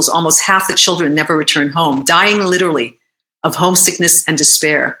these schools, almost half the children never returned home, dying literally of homesickness and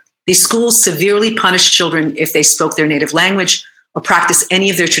despair. These schools severely punished children if they spoke their native language or practiced any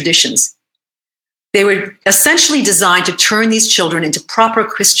of their traditions. They were essentially designed to turn these children into proper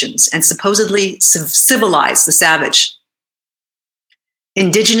Christians and supposedly civilize the savage.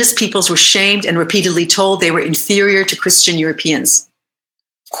 Indigenous peoples were shamed and repeatedly told they were inferior to Christian Europeans.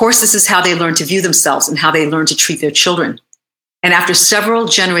 Of course, this is how they learned to view themselves and how they learned to treat their children. And after several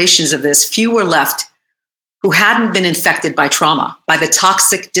generations of this, few were left who hadn't been infected by trauma, by the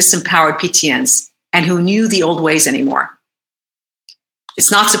toxic, disempowered PTNs, and who knew the old ways anymore.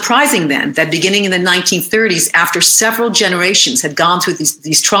 It's not surprising then that beginning in the 1930s, after several generations had gone through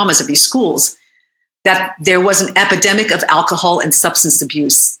these traumas of these schools, that there was an epidemic of alcohol and substance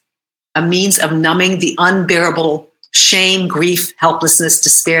abuse, a means of numbing the unbearable shame, grief, helplessness,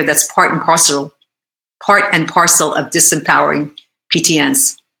 despair that's part and parcel of disempowering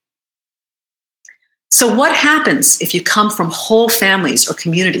PTNs. So what happens if you come from whole families or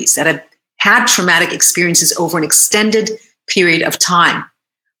communities that have had traumatic experiences over an extended period of time,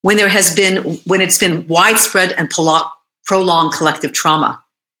 when it's been widespread and prolonged collective trauma?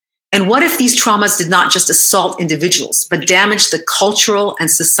 And what if these traumas did not just assault individuals, but damage the cultural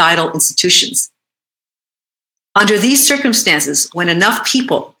and societal institutions? Under these circumstances, when enough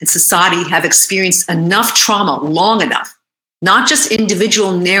people in society have experienced enough trauma long enough, not just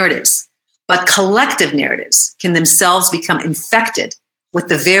individual narratives, but collective narratives can themselves become infected with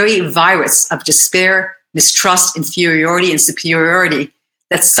the very virus of despair, mistrust, inferiority, and superiority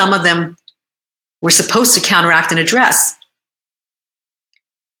that some of them were supposed to counteract and address.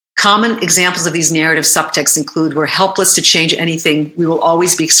 Common examples of these narrative subtexts include: we're helpless to change anything, we will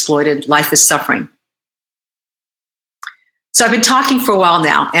always be exploited, life is suffering. So I've been talking for a while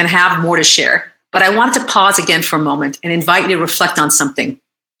now and have more to share, but I wanted to pause again for a moment and invite you to reflect on something.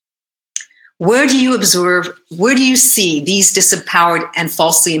 Where do you see these disempowered and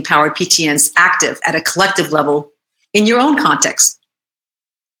falsely empowered PTNs active at a collective level in your own context,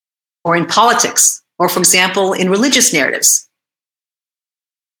 or in politics, or, for example, in religious narratives?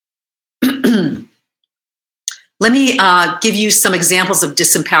 Let me give you some examples of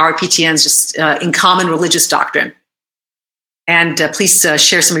disempowered PTNs just in common religious doctrine. And please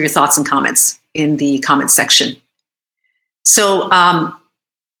share some of your thoughts and comments in the comment section. So,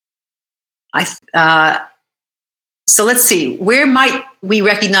 so let's see. Where might we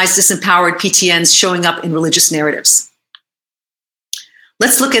recognize disempowered PTNs showing up in religious narratives?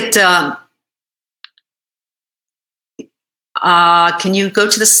 Let's look at. Can you go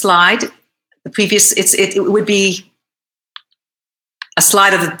to the slide? The previous. It would be a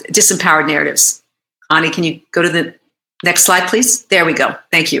slide of the disempowered narratives. Ani, can you go to the next slide, please? There we go.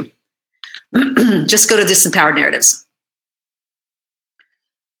 Thank you. Just go to disempowered narratives.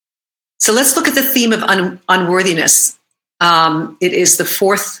 So let's look at the theme of unworthiness. It is the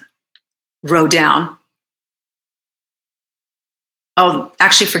fourth row down. Oh,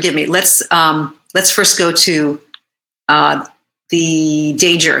 actually, forgive me. Let's first go to the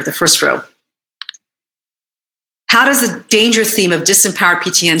danger, the first row. How does the danger theme of disempowered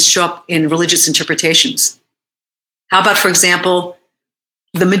PTNs show up in religious interpretations? How about, for example,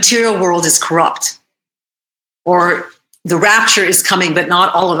 the material world is corrupt, or the rapture is coming, but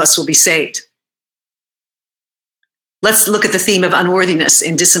not all of us will be saved? Let's look at the theme of unworthiness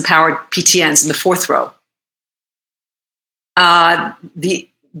in disempowered PTNs in the fourth row. The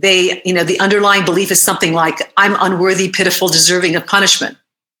underlying belief is something like, I'm unworthy, pitiful, deserving of punishment.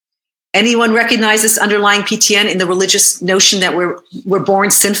 Anyone recognize this underlying PTN in the religious notion that we're born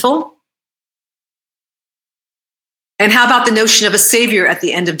sinful? And how about the notion of a savior at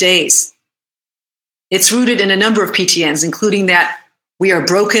the end of days? It's rooted in a number of PTNs, including that we are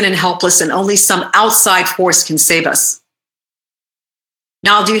broken and helpless and only some outside force can save us.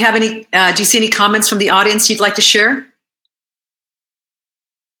 Now, do you see any comments from the audience you'd like to share?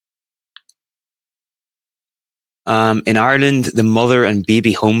 In Ireland, the mother and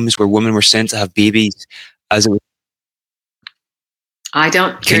baby homes where women were sent to have babies as it was. I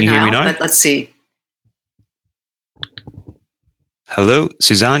don't Can you hear me now? Let's see. Hello,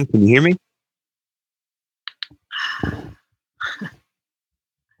 Sousan, can you hear me?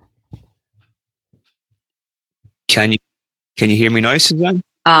 Can you hear me now, Sousan?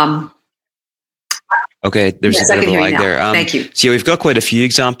 Okay, there's a bit of a lag there. Thank you. So we've got quite a few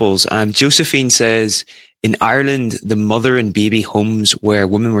examples. Josephine says, in Ireland, the mother and baby homes where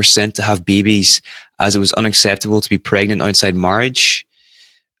women were sent to have babies as it was unacceptable to be pregnant outside marriage.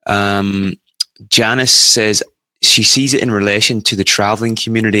 Janice says she sees it in relation to the traveling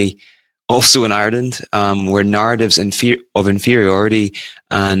community, also in Ireland, where narratives of inferiority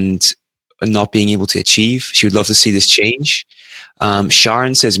and not being able to achieve. She would love to see this change.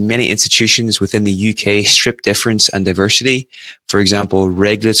 Sharon says many institutions within the UK strip difference and diversity. For example,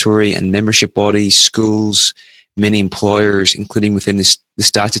 regulatory and membership bodies, schools, many employers, including within the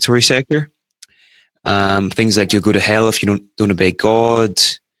statutory sector. Things like you'll go to hell if you don't obey God,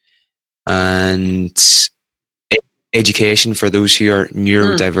 and education for those who are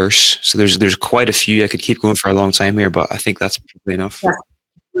neurodiverse. So there's quite a few. I could keep going for a long time here, but I think that's probably enough. Yeah.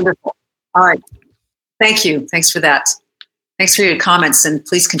 Wonderful. All right. Thank you. Thanks for that. Thanks for your comments, and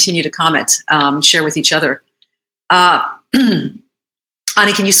please continue to comment, share with each other. Ani,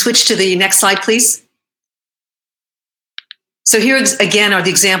 can you switch to the next slide, please? So here again are the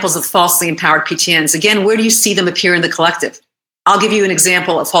examples of falsely empowered PTNs. Again, where do you see them appear in the collective? I'll give you an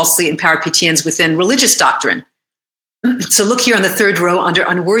example of falsely empowered PTNs within religious doctrine. So look here on the third row under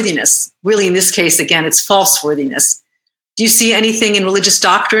unworthiness. Really, in this case, again, it's false worthiness. Do you see anything in religious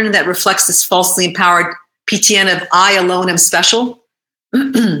doctrine that reflects this falsely empowered PTN of I alone am special?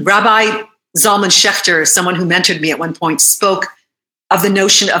 Rabbi Zalman Schachter, someone who mentored me at one point, spoke of the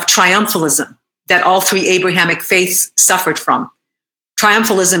notion of triumphalism that all three Abrahamic faiths suffered from.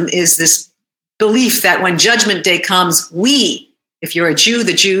 Triumphalism is this belief that when judgment day comes, we, if you're a Jew,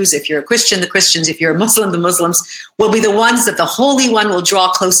 the Jews, if you're a Christian, the Christians, if you're a Muslim, the Muslims, will be the ones that the Holy One will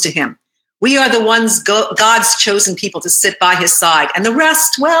draw close to him. We are the ones, God's chosen people to sit by his side. And the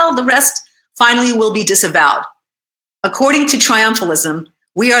rest, well, the rest finally will be disavowed. According to triumphalism,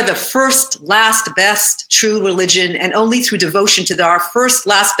 we are the first, last, best true religion, and only through devotion to our first,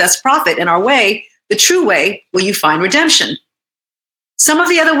 last, best prophet and our way, the true way, will you find redemption. Some of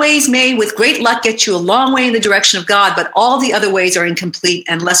the other ways may, with great luck, get you a long way in the direction of God, but all the other ways are incomplete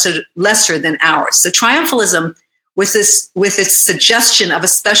and lesser than ours. So triumphalism, with its suggestion of a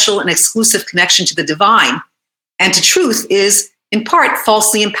special and exclusive connection to the divine and to truth, is in part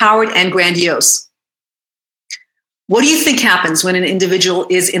falsely empowered and grandiose. What do you think happens when an individual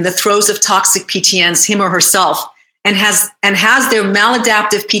is in the throes of toxic PTNs, him or herself, and has their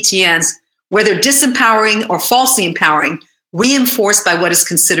maladaptive PTNs, whether disempowering or falsely empowering, reinforced by what is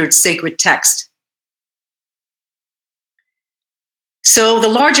considered sacred text? So the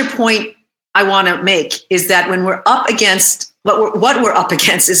larger point I want to make is that when we're up against, what we're up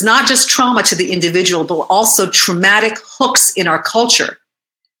against is not just trauma to the individual, but also traumatic hooks in our culture.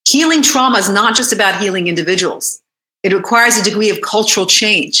 Healing trauma is not just about healing individuals. It requires a degree of cultural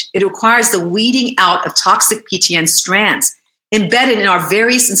change. It requires the weeding out of toxic PTN strands embedded in our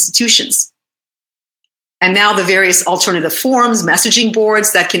various institutions. And now the various alternative forums, messaging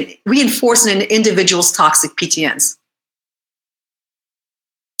boards that can reinforce an individual's toxic PTNs.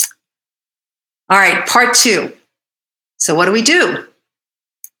 All right, part 2. So what do we do?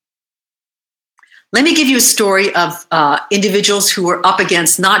 Let me give you a story of individuals who were up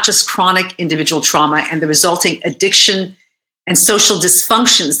against not just chronic individual trauma and the resulting addiction and social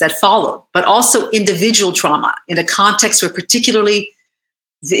dysfunctions that followed, but also individual trauma in a context where particularly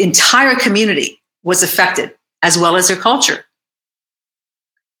the entire community was affected, as well as their culture.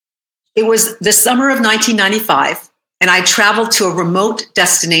 It was the summer of 1995, and I traveled to a remote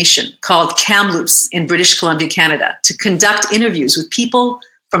destination called Kamloops in British Columbia, Canada, to conduct interviews with people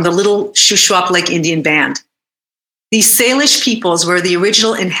from the Little Shuswap Lake Indian Band. These Salish peoples were the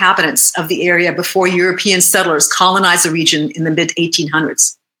original inhabitants of the area before European settlers colonized the region in the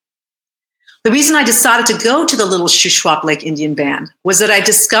mid-1800s. The reason I decided to go to the Little Shuswap Lake Indian Band was that I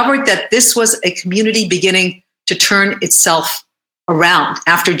discovered that this was a community beginning to turn itself around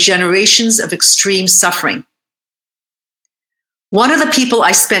after generations of extreme suffering. One of the people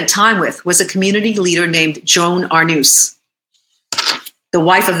I spent time with was a community leader named Joan Arnoux, the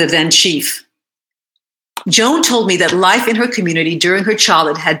wife of the then chief. Joan told me that life in her community during her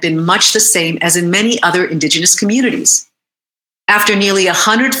childhood had been much the same as in many other Indigenous communities. After nearly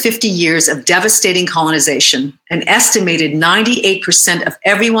 150 years of devastating colonization, an estimated 98% of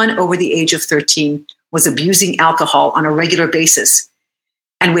everyone over the age of 13 was abusing alcohol on a regular basis.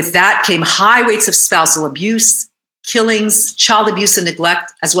 And with that came high rates of spousal abuse, killings, child abuse and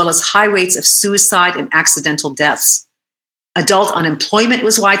neglect, as well as high rates of suicide and accidental deaths. Adult unemployment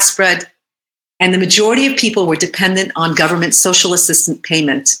was widespread, and the majority of people were dependent on government social assistance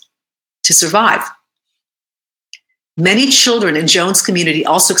payment to survive. Many children in Joan's community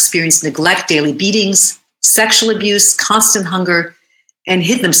also experienced neglect, daily beatings, sexual abuse, constant hunger, and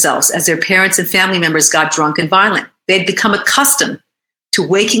hid themselves as their parents and family members got drunk and violent. They had become accustomed to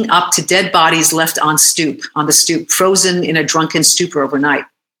waking up to dead bodies left on the stoop, frozen in a drunken stupor overnight.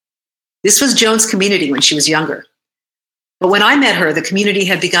 This was Joan's community when she was younger. But when I met her, the community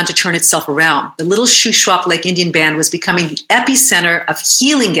had begun to turn itself around. The Little Shuswap Lake Indian Band was becoming the epicenter of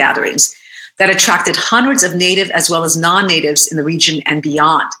healing gatherings that attracted hundreds of native as well as non-natives in the region and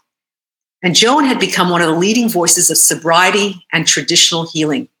beyond. And Joan had become one of the leading voices of sobriety and traditional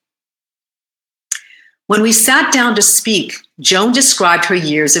healing. When we sat down to speak, Joan described her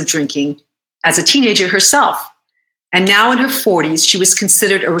years of drinking as a teenager herself. And now in her 40s, she was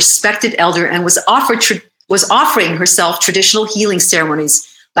considered a respected elder and was offering herself traditional healing ceremonies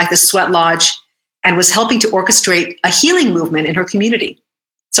like the Sweat Lodge and was helping to orchestrate a healing movement in her community.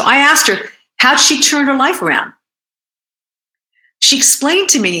 So I asked her, how'd she turn her life around? She explained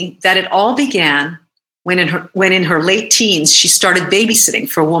to me that it all began when in her late teens, she started babysitting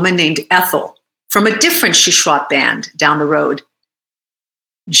for a woman named Ethel from a different Shuswap band down the road.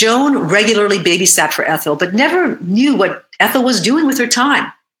 Joan regularly babysat for Ethel, but never knew what Ethel was doing with her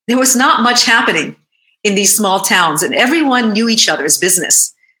time. There was not much happening in these small towns, and everyone knew each other's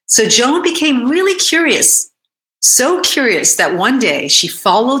business. So Joan became really curious, so curious that one day she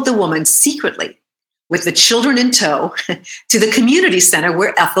followed the woman secretly with the children in tow to the community center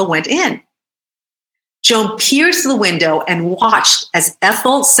where Ethel went in. Joan peered through the window and watched as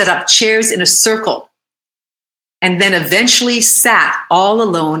Ethel set up chairs in a circle and then eventually sat all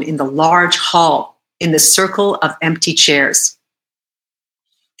alone in the large hall in the circle of empty chairs.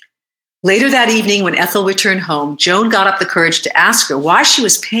 Later that evening, when Ethel returned home, Joan got up the courage to ask her why she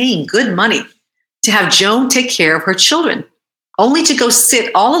was paying good money to have Joan take care of her children, only to go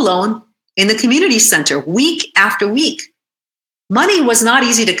sit all alone in the community center week after week. Money was not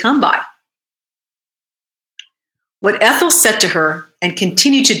easy to come by. What Ethel said to her and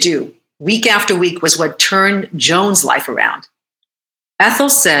continued to do week after week was what turned Joan's life around. Ethel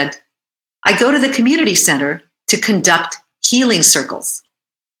said, "I go to the community center to conduct healing circles,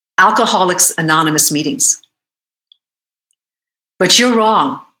 Alcoholics Anonymous meetings. But you're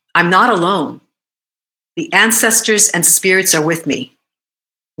wrong. I'm not alone. The ancestors and spirits are with me.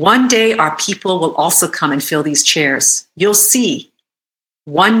 One day our people will also come and fill these chairs. You'll see.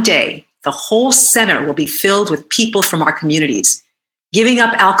 One day the whole center will be filled with people from our communities, giving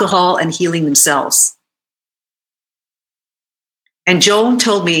up alcohol and healing themselves." And Joan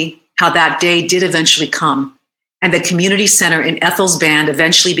told me how that day did eventually come, and the community center in Ethel's band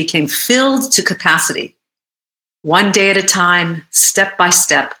eventually became filled to capacity. One day at a time, step by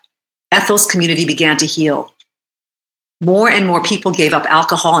step, Ethel's community began to heal. More and more people gave up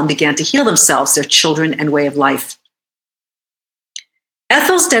alcohol and began to heal themselves, their children, and way of life.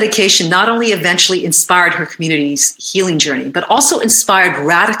 Ethel's dedication not only eventually inspired her community's healing journey, but also inspired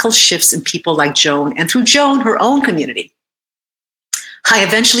radical shifts in people like Joan, and through Joan, her own community. I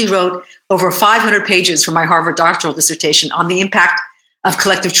eventually wrote over 500 pages for my Harvard doctoral dissertation on the impact of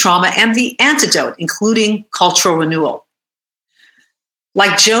collective trauma and the antidote, including cultural renewal.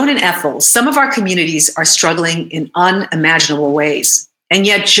 Like Joan and Ethel, some of our communities are struggling in unimaginable ways. And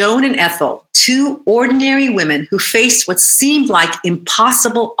yet Joan and Ethel, two ordinary women who faced what seemed like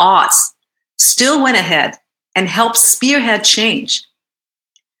impossible odds, still went ahead and helped spearhead change.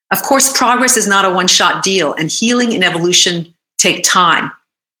 Of course, progress is not a one-shot deal, and healing and evolution take time,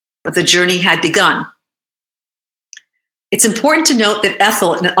 but the journey had begun. It's important to note that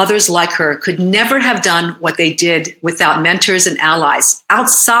Ethel and others like her could never have done what they did without mentors and allies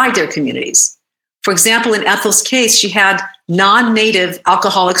outside their communities. For example, in Ethel's case, she had non-native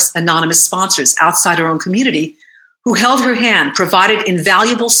Alcoholics Anonymous sponsors outside her own community who held her hand, provided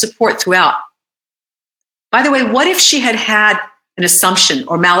invaluable support throughout. By the way, what if she had had an assumption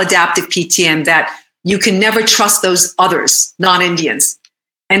or maladaptive PTM that you can never trust those others, non-Indians,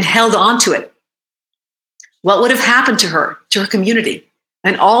 and held on to it? What would have happened to her community,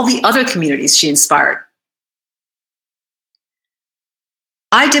 and all the other communities she inspired?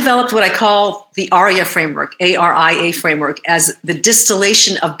 I developed what I call the ARIA framework, ARIA framework, as the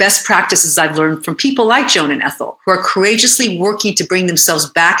distillation of best practices I've learned from people like Joan and Ethel, who are courageously working to bring themselves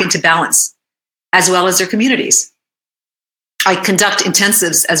back into balance, as well as their communities. I conduct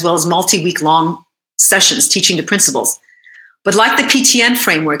intensives as well as multi-week long sessions teaching the principles. But like the PTN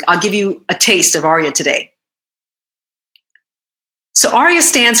framework, I'll give you a taste of ARIA today. So ARIA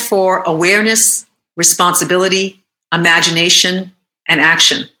stands for awareness, responsibility, imagination, and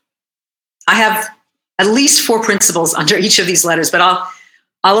action. I have at least 4 principles under each of these letters, but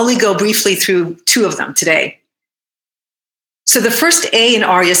I'll only go briefly through 2 of them today. So the first A in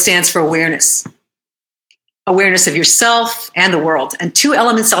ARIA stands for awareness. Awareness of yourself and the world. And 2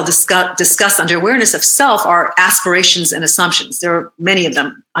 elements I'll discuss under awareness of self are aspirations and assumptions. There are many of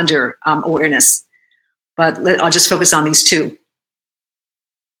them under awareness, but I'll just focus on these 2.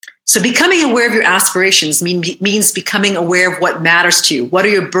 So becoming aware of your aspirations means becoming aware of what matters to you. What are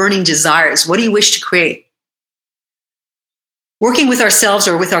your burning desires? What do you wish to create? Working with ourselves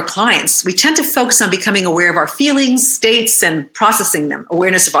or with our clients, we tend to focus on becoming aware of our feelings, states, and processing them.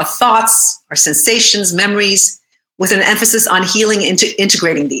 Awareness of our thoughts, our sensations, memories, with an emphasis on healing and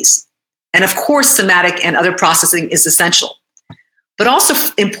integrating these. And of course, somatic and other processing is essential. But also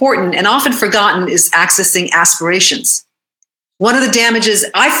important and often forgotten is accessing aspirations. One of the damages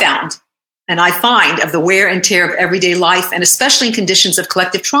I found, and I find, of the wear and tear of everyday life, and especially in conditions of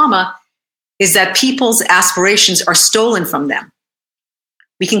collective trauma, is that people's aspirations are stolen from them.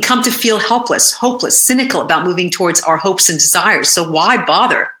 We can come to feel helpless, hopeless, cynical about moving towards our hopes and desires. So why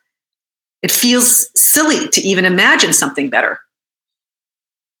bother? It feels silly to even imagine something better.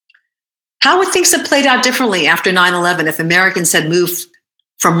 How would things have played out differently after 9/11 if Americans had moved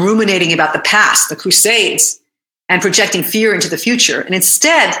from ruminating about the past, the Crusades, and projecting fear into the future, and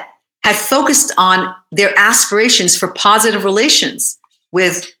instead had focused on their aspirations for positive relations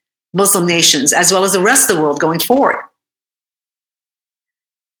with Muslim nations, as well as the rest of the world going forward?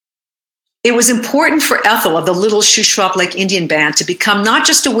 It was important for Ethel of the Little Shuswap Lake Indian Band to become not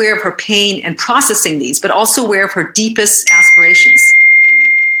just aware of her pain and processing these, but also aware of her deepest aspirations.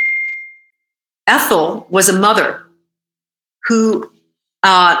 Ethel was a mother who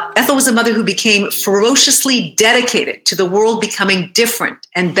became ferociously dedicated to the world becoming different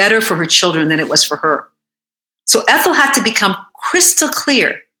and better for her children than it was for her. So Ethel had to become crystal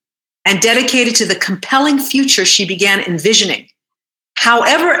clear and dedicated to the compelling future she began envisioning,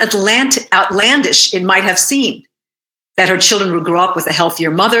 however outlandish it might have seemed, that her children would grow up with a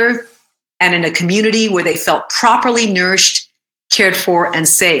healthier mother and in a community where they felt properly nourished, cared for, and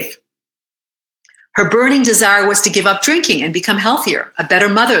safe. Her burning desire was to give up drinking and become healthier, a better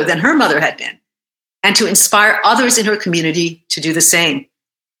mother than her mother had been, and to inspire others in her community to do the same.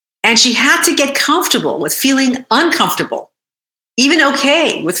 And she had to get comfortable with feeling uncomfortable, even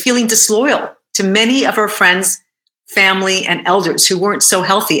okay with feeling disloyal to many of her friends, family, and elders who weren't so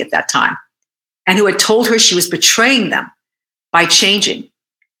healthy at that time and who had told her she was betraying them by changing.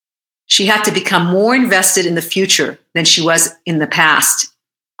 She had to become more invested in the future than she was in the past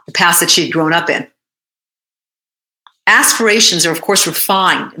that she had grown up in. Aspirations are, of course,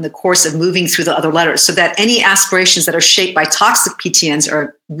 refined in the course of moving through the other letters so that any aspirations that are shaped by toxic PTNs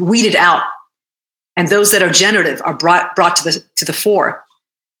are weeded out, and those that are generative are brought to the fore.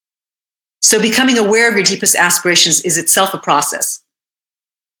 So becoming aware of your deepest aspirations is itself a process.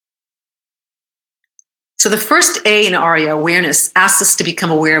 So the first A in ARIA, awareness, asks us to become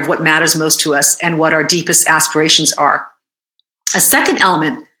aware of what matters most to us and what our deepest aspirations are. A second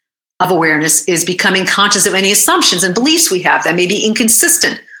element of awareness is becoming conscious of any assumptions and beliefs we have that may be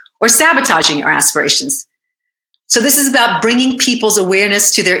inconsistent or sabotaging our aspirations. So this is about bringing people's awareness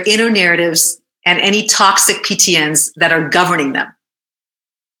to their inner narratives and any toxic PTNs that are governing them.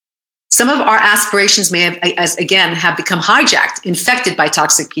 Some of our aspirations may have become hijacked, infected by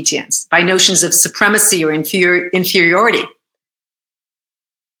toxic PTNs, by notions of supremacy or inferiority.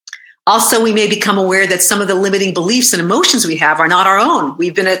 Also, we may become aware that some of the limiting beliefs and emotions we have are not our own.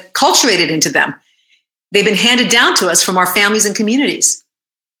 We've been acculturated into them. They've been handed down to us from our families and communities.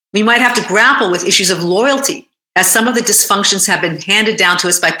 We might have to grapple with issues of loyalty, as some of the dysfunctions have been handed down to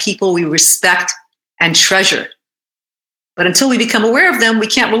us by people we respect and treasure. But until we become aware of them, we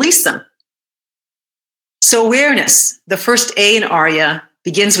can't release them. So awareness, the first A in ARIA,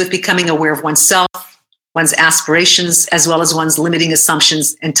 begins with becoming aware of oneself, one's aspirations, as well as one's limiting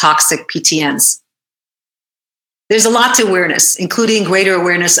assumptions and toxic PTNs. There's a lot to awareness, including greater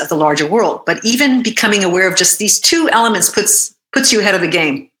awareness of the larger world, but even becoming aware of just these two elements puts you ahead of the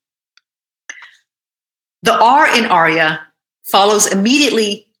game. The R in ARIA follows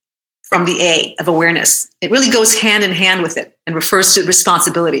immediately from the A of awareness. It really goes hand in hand with it and refers to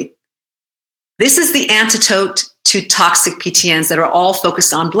responsibility. This is the antidote to toxic PTNs that are all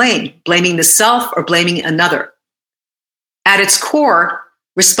focused on blame, blaming the self or blaming another. At its core,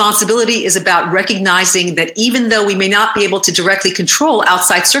 responsibility is about recognizing that even though we may not be able to directly control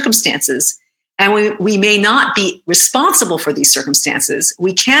outside circumstances, and we may not be responsible for these circumstances,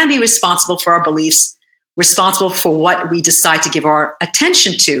 we can be responsible for our beliefs, responsible for what we decide to give our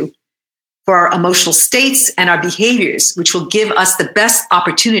attention to, for our emotional states and our behaviors, which will give us the best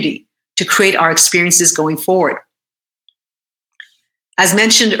opportunity to create our experiences going forward. As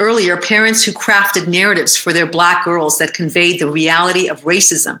mentioned earlier, parents who crafted narratives for their Black girls that conveyed the reality of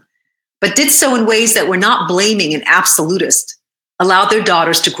racism, but did so in ways that were not blaming and absolutist, allowed their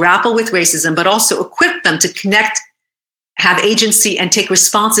daughters to grapple with racism, but also equipped them to connect, have agency, and take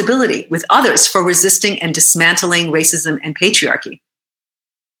responsibility with others for resisting and dismantling racism and patriarchy.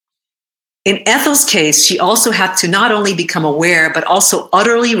 In Ethel's case, she also had to not only become aware, but also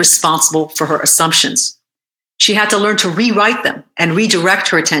utterly responsible for her assumptions. She had to learn to rewrite them and redirect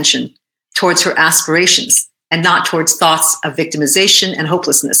her attention towards her aspirations and not towards thoughts of victimization and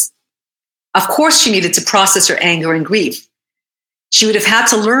hopelessness. Of course, she needed to process her anger and grief. She would have had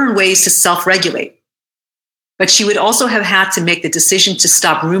to learn ways to self-regulate, but she would also have had to make the decision to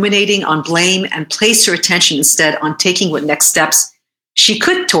stop ruminating on blame and place her attention instead on taking what next steps she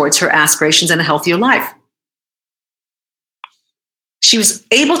could towards her aspirations and a healthier life. She was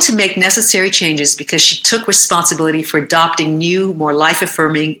able to make necessary changes because she took responsibility for adopting new, more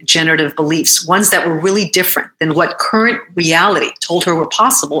life-affirming, generative beliefs, ones that were really different than what current reality told her were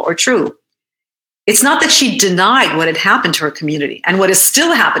possible or true. It's not that she denied what had happened to her community and what is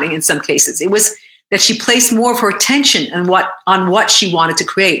still happening in some cases. It was that she placed more of her attention on what she wanted to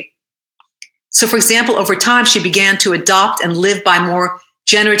create. So, for example, over time, she began to adopt and live by more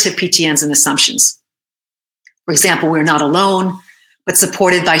generative PTNs and assumptions. For example, we're not alone, but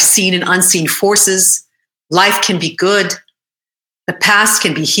supported by seen and unseen forces. Life can be good. The past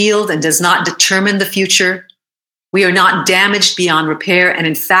can be healed and does not determine the future. We are not damaged beyond repair and,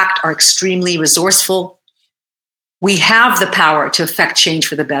 in fact, are extremely resourceful. We have the power to affect change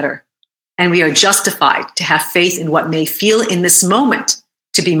for the better, and we are justified to have faith in what may feel in this moment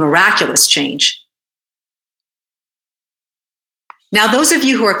to be miraculous change. Now, those of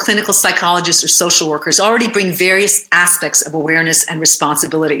you who are clinical psychologists or social workers already bring various aspects of awareness and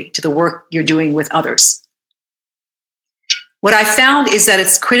responsibility to the work you're doing with others. What I found is that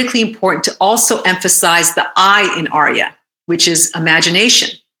it's critically important to also emphasize the I in ARIA, which is imagination,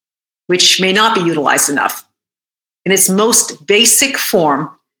 which may not be utilized enough. In its most basic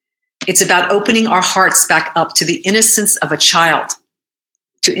form, it's about opening our hearts back up to the innocence of a child,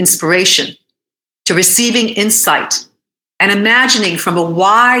 to inspiration, to receiving insight, and imagining from a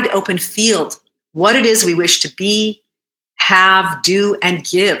wide open field what it is we wish to be, have, do, and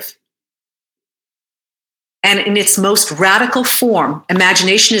give. And in its most radical form,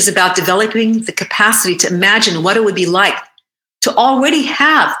 imagination is about developing the capacity to imagine what it would be like to already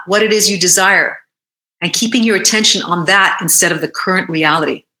have what it is you desire and keeping your attention on that instead of the current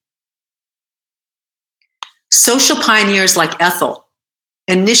reality. Social pioneers like Ethel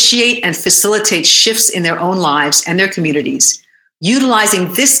initiate and facilitate shifts in their own lives and their communities,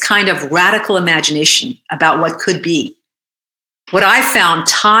 utilizing this kind of radical imagination about what could be. What I found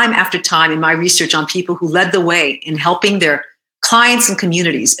time after time in my research on people who led the way in helping their clients and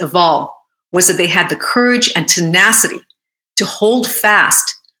communities evolve was that they had the courage and tenacity to hold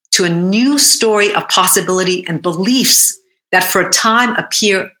fast to a new story of possibility and beliefs that for a time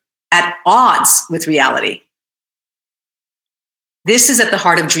appear at odds with reality. This is at the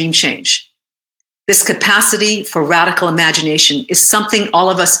heart of dream change. This capacity for radical imagination is something all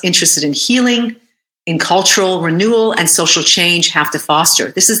of us interested in healing, in cultural renewal, and social change have to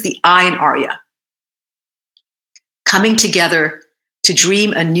foster. This is the I in ARIA. Coming together to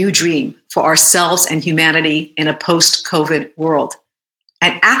dream a new dream for ourselves and humanity in a post-COVID world,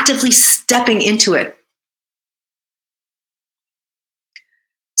 and actively stepping into it.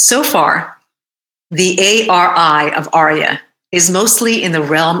 So far, the ARI of ARIA is mostly in the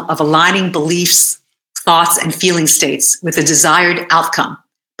realm of aligning beliefs, thoughts, and feeling states with a desired outcome.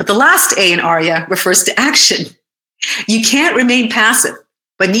 But the last A in ARIA refers to action. You can't remain passive,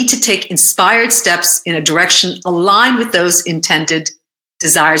 but need to take inspired steps in a direction aligned with those intended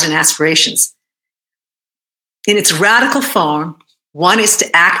desires and aspirations. In its radical form, one is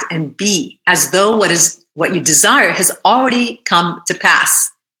to act and be as though what you desire has already come to pass.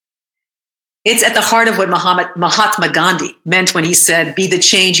 It's at the heart of what Mahatma Gandhi meant when he said, "Be the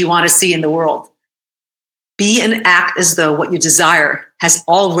change you want to see in the world." Be and act as though what you desire has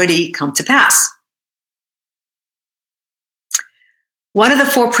already come to pass. One of the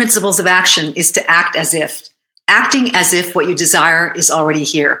 4 principles of action is to act as if, acting as if what you desire is already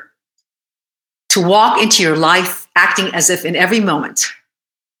here. To walk into your life, acting as if in every moment.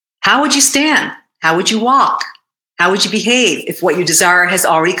 How would you stand? How would you walk? How would you behave if what you desire has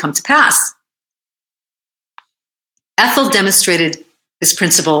already come to pass? Ethel demonstrated this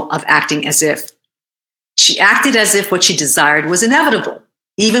principle of acting as if. She acted as if what she desired was inevitable,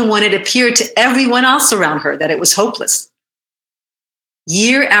 even when it appeared to everyone else around her that it was hopeless.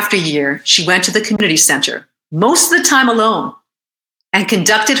 Year after year, she went to the community center, most of the time alone, and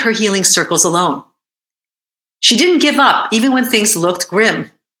conducted her healing circles alone. She didn't give up, even when things looked grim.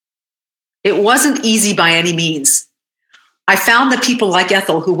 It wasn't easy by any means. I found that people like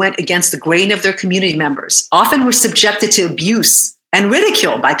Ethel, who went against the grain of their community members, often were subjected to abuse and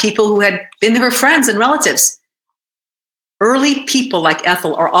ridicule by people who had been her friends and relatives. Early people like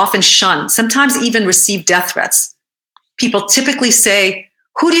Ethel are often shunned, sometimes even receive death threats. People typically say,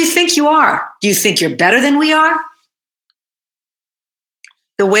 "Who do you think you are? Do you think you're better than we are?"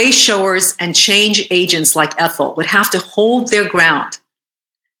 The way showers and change agents like Ethel would have to hold their ground,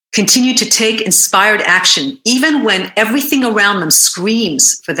 continue to take inspired action, even when everything around them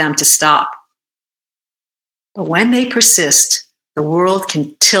screams for them to stop. But when they persist, the world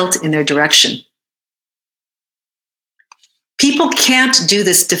can tilt in their direction. People can't do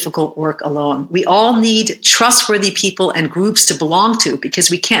this difficult work alone. We all need trustworthy people and groups to belong to because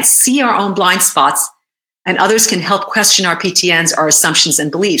we can't see our own blind spots, and others can help question our PTNs, our assumptions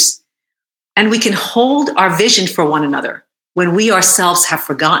and beliefs. And we can hold our vision for one another when we ourselves have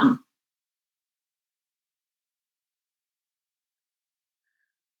forgotten.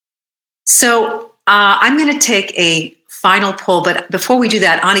 So I'm going to take a final poll, but before we do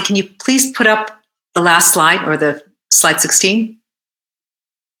that, Ani, can you please put up the last slide, or the slide 16?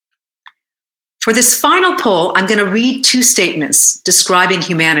 For this final poll, I'm going to read two statements describing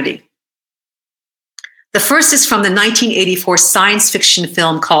humanity. The first is from the 1984 science fiction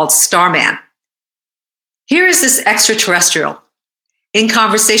film called Starman. Here is this extraterrestrial in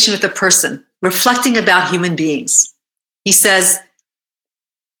conversation with a person, reflecting about human beings. He says,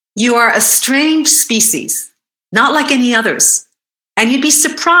 "You are a strange species, not like any others, and you'd be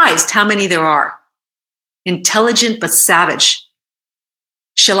surprised how many there are. Intelligent but savage.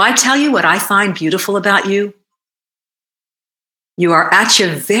 Shall I tell you what I find beautiful about you? You are at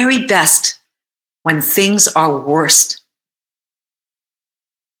your very best when things are worst."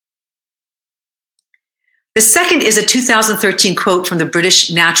 The second is a 2013 quote from the British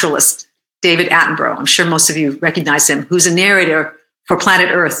naturalist David Attenborough. I'm sure most of you recognize him, who's a narrator for Planet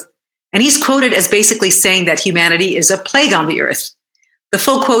Earth. And he's quoted as basically saying that humanity is a plague on the earth. The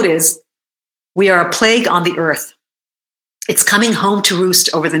full quote is, "We are a plague on the earth. It's coming home to roost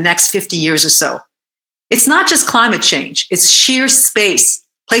over the next 50 years or so. It's not just climate change, it's sheer space,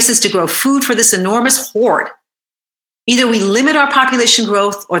 places to grow food for this enormous horde. Either we limit our population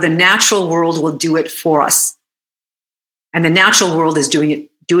growth or the natural world will do it for us. And the natural world is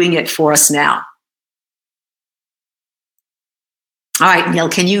doing it for us now." All right, Neil,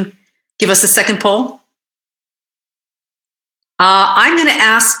 can you give us a second poll? I'm going to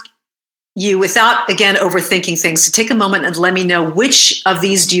ask you, without, again, overthinking things, to take a moment and let me know which of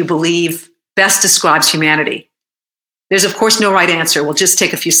these do you believe best describes humanity. There's, of course, no right answer. We'll just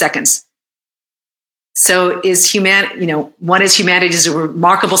take a few seconds. So one is humanity is a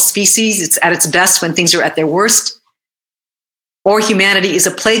remarkable species. It's at its best when things are at their worst. Or humanity is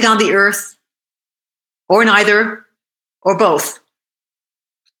a plague on the earth, or neither, or both.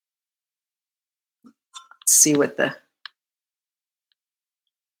 Let's see what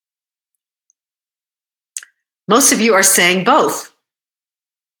most of you are saying both.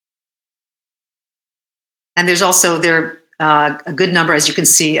 And there's also a good number, as you can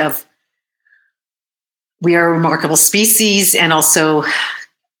see, of we are a remarkable species, and also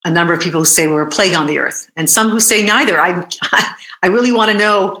a number of people who say we're a plague on the earth, and some who say neither. I really want to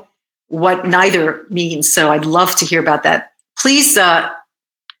know what neither means, so I'd love to hear about that. Please, we're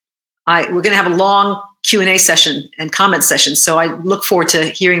going to have a long Q&A session and comment session, so I look forward to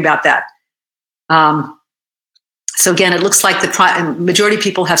hearing about that. So again, it looks like the majority of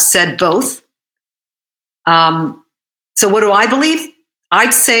people have said both. So what do I believe?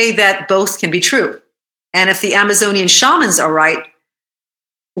 I'd say that both can be true. And if the Amazonian shamans are right,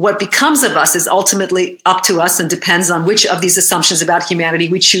 what becomes of us is ultimately up to us and depends on which of these assumptions about humanity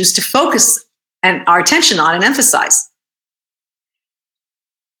we choose to focus our attention on and emphasize.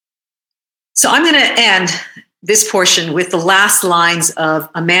 So I'm going to end this portion with the last lines of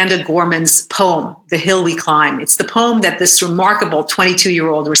Amanda Gorman's poem, "The Hill We Climb." It's the poem that this remarkable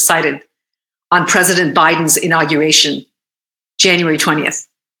 22-year-old recited on President Biden's inauguration, January 20th.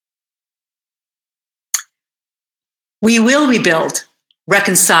 "We will rebuild,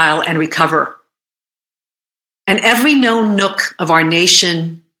 reconcile, and recover. And every known nook of our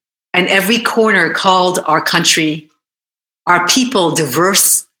nation and every corner called our country, our people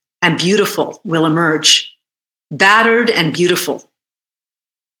diverse and beautiful will emerge, battered and beautiful.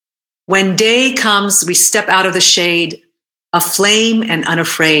 When day comes, we step out of the shade, aflame and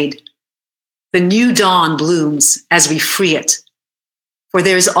unafraid. The new dawn blooms as we free it. For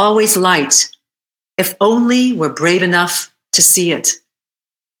there's always light, if only we're brave enough to see it.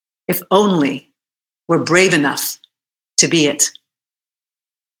 If only we're brave enough to be it."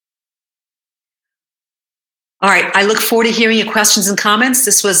 All right, I look forward to hearing your questions and comments.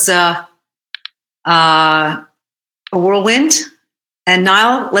 This was a whirlwind. And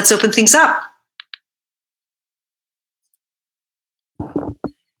Niall, let's open things up.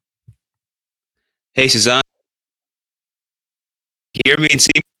 Hey, Sousan. Hear me and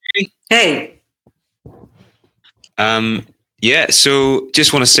see me? Hey. Yeah, so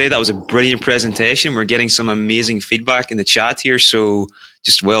just want to say that was a brilliant presentation. We're getting some amazing feedback in the chat here, so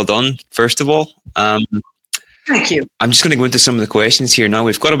just well done, first of all. Thank you. I'm just going to go into some of the questions here now.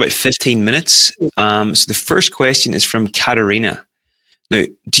 We've got about 15 minutes. So the first question is from Katerina. Now,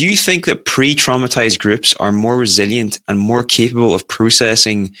 do you think that pre-traumatized groups are more resilient and more capable of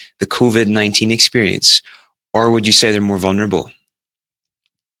processing the COVID-19 experience, or would you say they're more vulnerable?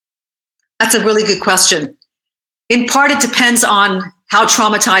 That's a really good question. In part, it depends on how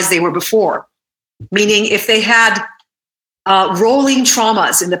traumatized they were before. Meaning, if they had rolling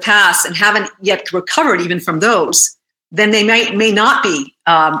traumas in the past and haven't yet recovered even from those, then they may not be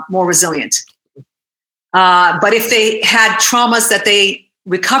more resilient. But if they had traumas that they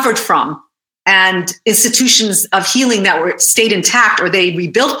recovered from and institutions of healing that were stayed intact, or they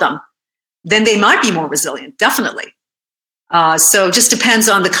rebuilt them, then they might be more resilient, definitely. So it just depends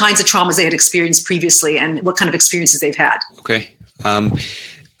on the kinds of traumas they had experienced previously and what kind of experiences they've had. Okay.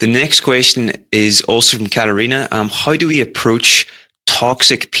 The next question is also from Katarina. How do we approach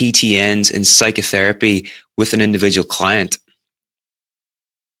toxic PTNs in psychotherapy with an individual client?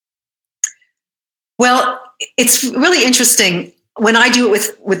 Well, it's really interesting. When I do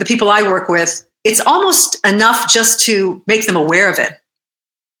it with the people I work with, it's almost enough just to make them aware of it.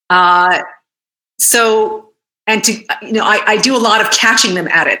 I do a lot of catching them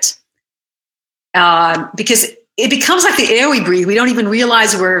at it, because it becomes like the air we breathe. We don't even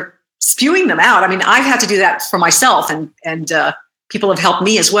realize we're spewing them out. I mean, I've had to do that for myself, and people have helped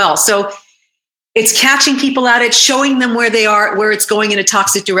me as well. So it's catching people at it, showing them where they are, where it's going in a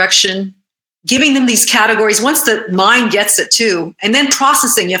toxic direction, giving them these categories once the mind gets it too, and then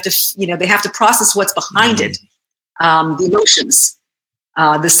processing. They have to process what's behind it, the emotions,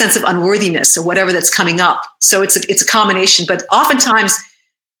 the sense of unworthiness or whatever that's coming up. So it's a combination, but oftentimes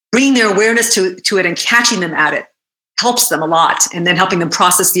bringing their awareness to it and catching them at it helps them a lot, and then helping them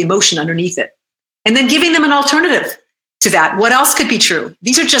process the emotion underneath it, and then giving them an alternative to that. What else could be true?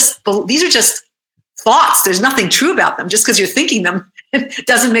 These are just thoughts. There's nothing true about them. Just because you're thinking them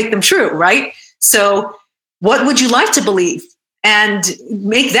doesn't make them true, right? So what would you like to believe? And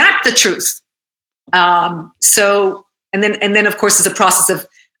make that the truth. And then of course, there's a process of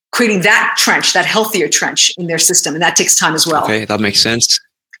creating that trench, that healthier trench in their system. And that takes time as well. Okay, that makes sense.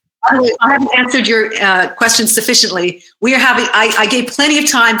 I haven't answered your question sufficiently. I gave plenty of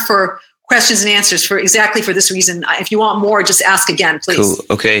time for questions and answers for this reason. If you want more, just ask again, please. Cool.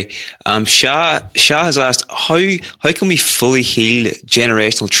 Okay. Shah has asked, how can we fully heal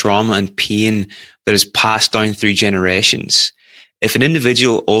generational trauma and pain that is passed down through generations? If an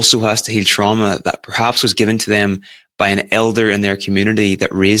individual also has to heal trauma that perhaps was given to them by an elder in their community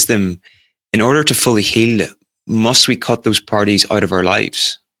that raised them, in order to fully heal, must we cut those parties out of our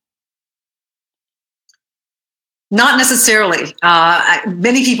lives? Not necessarily.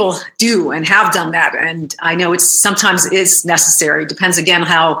 Many people do and have done that, and I know it sometimes is necessary. Depends again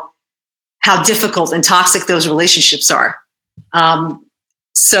how difficult and toxic those relationships are.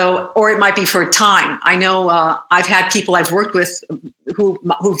 Or it might be for a time. I know I've had people I've worked with who've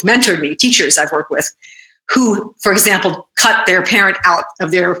mentored me, teachers I've worked with, who, for example, cut their parent out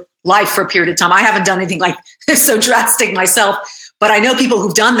of their life for a period of time. I haven't done anything like so drastic myself, but I know people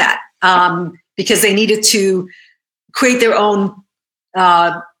who've done that because they needed to create their own,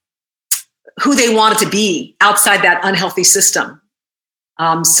 who they wanted to be outside that unhealthy system.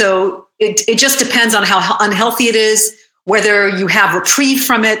 So it just depends on how unhealthy it is, whether you have reprieve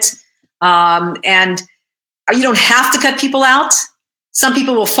from it. And you don't have to cut people out. Some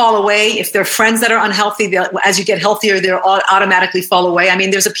people will fall away if they're friends that are unhealthy. As you get healthier, they'll automatically fall away. I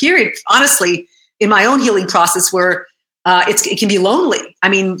mean, there's a period, honestly, in my own healing process where it can be lonely. I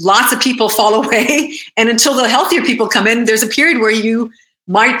mean, lots of people fall away, and until the healthier people come in, there's a period where you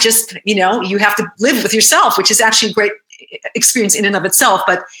might just, you have to live with yourself, which is actually a great experience in and of itself.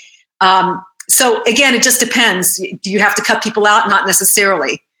 But so again, it just depends. Do you have to cut people out? Not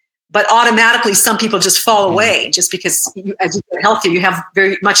necessarily, but automatically some people just fall away just because as you get healthier, you have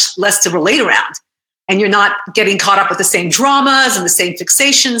very much less to relate around, and you're not getting caught up with the same dramas and the same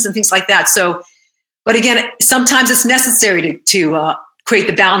fixations and things like that. So, but again, sometimes it's necessary to create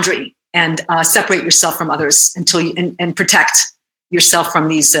the boundary and separate yourself from others until and protect yourself from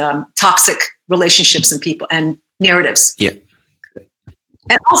these toxic relationships and people and narratives. Yeah.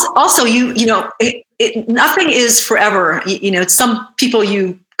 And also nothing is forever. Some people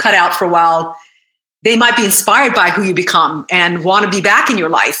you cut out for a while, they might be inspired by who you become and want to be back in your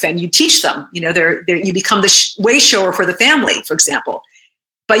life, and you teach them. You become the way shower for the family, for example.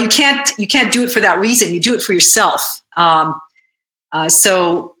 But you can't do it for that reason. You do it for yourself.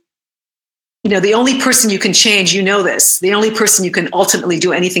 So, the only person you can change, this, the only person you can ultimately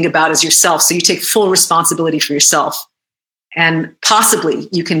do anything about is yourself. So you take full responsibility for yourself, and possibly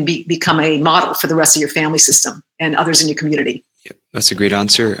you can become a model for the rest of your family system and others in your community. Yeah, that's a great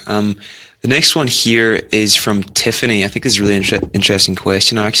answer. The next one here is from Tiffany. I think this is a really interesting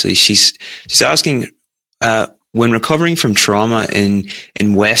question, actually. She's asking, when recovering from trauma in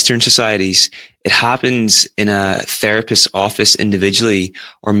Western societies, it happens in a therapist's office individually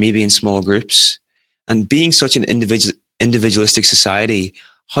or maybe in small groups. And being such an individualistic society,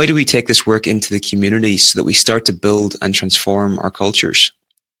 how do we take this work into the community so that we start to build and transform our cultures?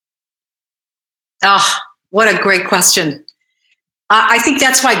 What a great question. I think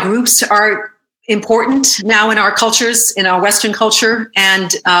that's why groups are important now in our cultures, in our Western culture.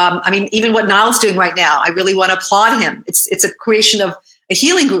 And even what Niall's doing right now, I really want to applaud him. It's a creation of a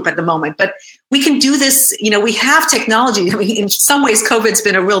healing group at the moment, but we can do this. We have technology. In some ways, COVID's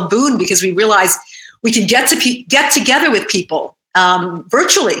been a real boon because we realize we can get together with people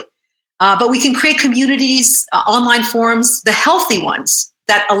virtually, but we can create communities, online forums, the healthy ones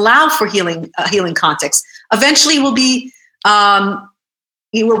that allow for healing context. Eventually, you will be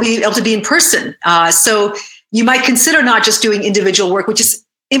able to be in person. So you might consider not just doing individual work, which is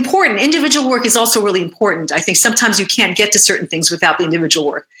important. Individual work is also really important. I think sometimes you can't get to certain things without the individual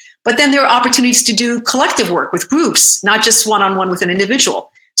work. But then there are opportunities to do collective work with groups, not just one-on-one with an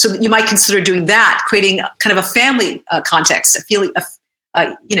individual. So you might consider doing that, creating kind of a family context, a feeling of,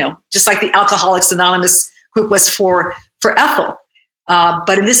 just like the Alcoholics Anonymous group was for Ethel.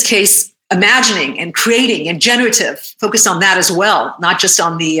 But in this case, imagining and creating and generative, focus on that as well, not just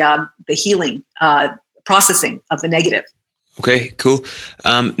on the healing, processing of the negative. Okay, cool.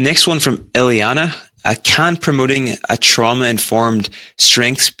 Next one from Ileana. Can promoting a trauma-informed,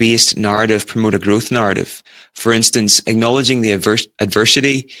 strengths-based narrative promote a growth narrative? For instance, acknowledging the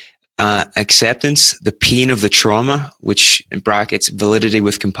adversity, acceptance, the pain of the trauma, which in brackets, validity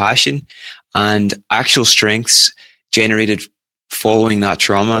with compassion, and actual strengths generated following that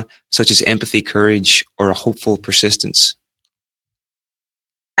trauma, such as empathy, courage, or a hopeful persistence.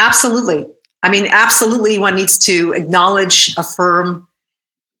 Absolutely. Absolutely, one needs to acknowledge, affirm.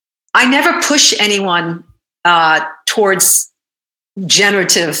 I never push anyone towards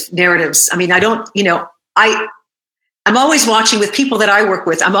generative narratives. I'm always watching with people that I work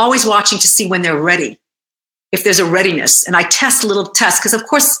with. I'm always watching to see when they're ready, if there's a readiness. And I test little tests because, of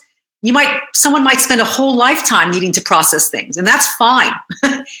course, someone might spend a whole lifetime needing to process things, and that's fine.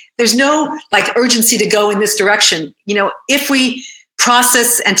 There's no urgency to go in this direction. If we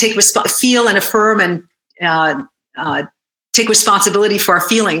process and feel and affirm and take responsibility for our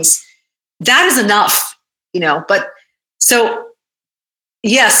feelings, that is enough, But so,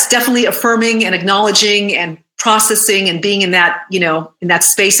 yes, definitely affirming and acknowledging and processing and being in that, in that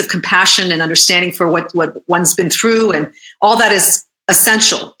space of compassion and understanding for what one's been through, and all that is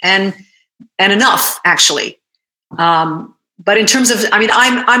essential and enough, actually. But in terms of,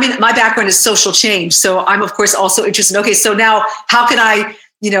 I'm in, my background is social change, so I'm of course also interested. Okay, so now how can I,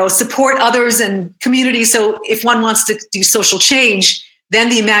 support others and communities? So if one wants to do social change, then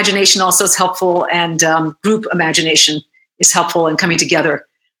the imagination also is helpful, and group imagination is helpful in coming together.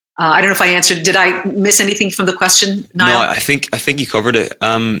 I don't know if I answered. Did I miss anything from the question, Niall? No, I think you covered it.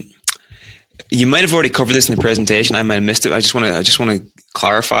 You might have already covered this in the presentation. I might have missed it. I just want to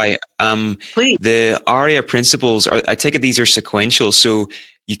clarify. Please. The ARIA principles I take it these are sequential. So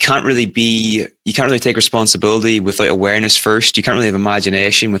you can't really take responsibility without awareness first. You can't really have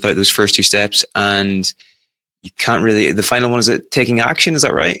imagination without those first two steps. And you can't really, the final one is taking action. Is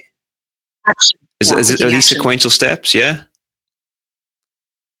that right? Action. Are these sequential steps? Yeah.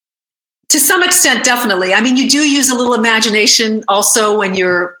 To some extent, definitely. You do use a little imagination also when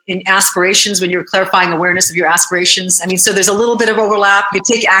you're in aspirations, when you're clarifying awareness of your aspirations. So there's a little bit of overlap. You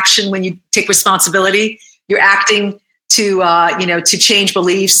take action when you take responsibility. You're acting to change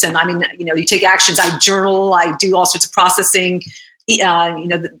beliefs. And you take actions. I journal. I do all sorts of processing.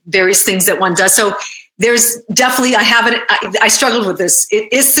 The various ththings that one does. So there's definitely. I struggled with this.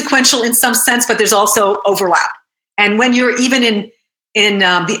 It is sequential in some sense, but there's also overlap. And when you're even in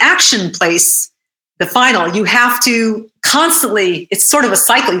the action place, the final, you have to constantly, it's sort of a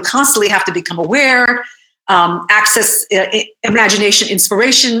cycle. You constantly have to become aware, access imagination,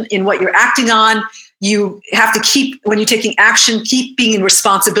 inspiration in what you're acting on. You have to keep, when you're taking action, keep being in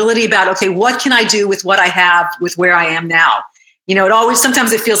responsibility about, okay, what can I do with what I have, with where I am now?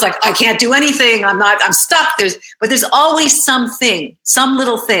 Sometimes it feels like I can't do anything. I'm stuck. But there's always something, some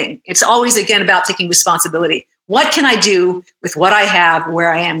little thing. It's always, again, about taking responsibility. What can I do with what I have,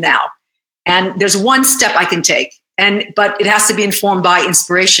 where I am now? And there's one step I can take, but it has to be informed by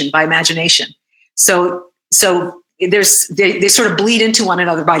inspiration, by imagination. So they sort of bleed into one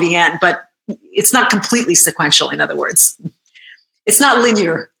another by the end, but it's not completely sequential. In other words, it's not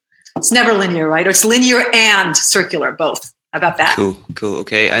linear. It's never linear, right? Or it's linear and circular, both. How about that? Cool.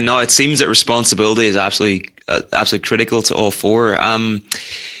 Okay. I know it seems that responsibility is absolutely critical to all four.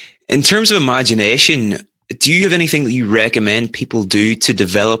 In terms of imagination, do you have anything that you recommend people do to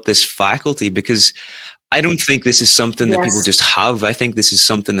develop this faculty? Because I don't think this is something that people just have. I think this is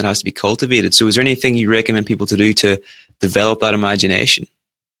something that has to be cultivated. So is there anything you recommend people to do to develop that imagination?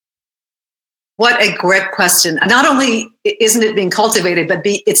 What a great question. Not only isn't it being cultivated, but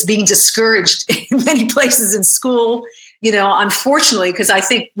it's being discouraged in many places in school, unfortunately, because I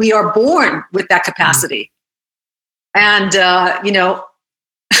think we are born with that capacity. And,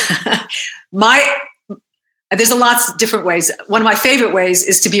 there's a lots of different ways. One of my favorite ways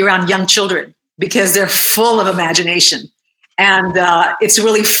is to be around young children because they're full of imagination. And it's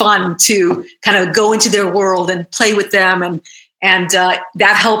really fun to kind of go into their world and play with them. And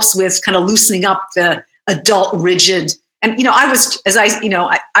that helps with kind of loosening up the adult rigid. And, I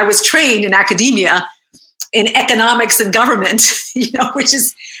was trained in academia in economics and government, which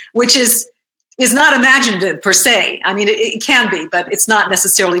is not imaginative per se. I mean, it can be, but it's not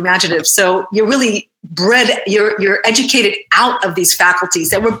necessarily imaginative. So you're really you're educated out of these faculties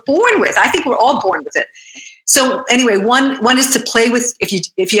that we're born with. I think we're all born with it. So anyway, one is to play with,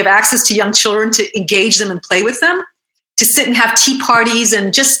 if you have access to young children, to engage them and play with them, to sit and have tea parties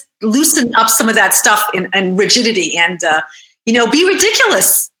and just loosen up some of that stuff and rigidity and, be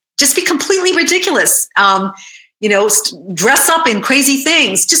ridiculous. Just be completely ridiculous. Dress up in crazy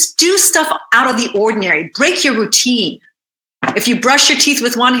things. Just do stuff out of the ordinary. Break your routine. If you brush your teeth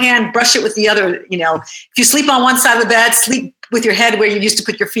with one hand, brush it with the other. If you sleep on one side of the bed, sleep with your head where you used to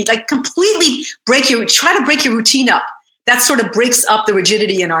put your feet. Like completely try to break your routine up. That sort of breaks up the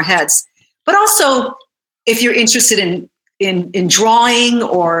rigidity in our heads. But also, if you're interested in drawing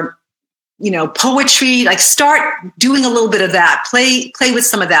or poetry, like start doing a little bit of that. Play with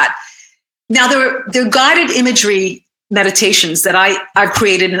some of that. Now there are guided imagery meditations that I've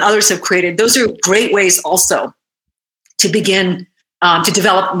created and others have created. Those are great ways also to begin to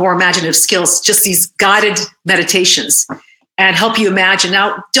develop more imaginative skills. Just these guided meditations and help you imagine.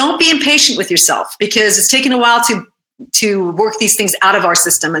 Now, don't be impatient with yourself because it's taken a while to work these things out of our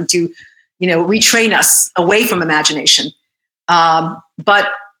system and to retrain us away from imagination.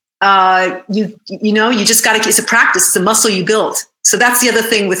 But you just got to. It's a practice. It's a muscle you build. So that's the other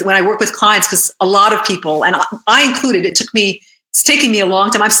thing when I work with clients, because a lot of people, and I included, it's taking me a long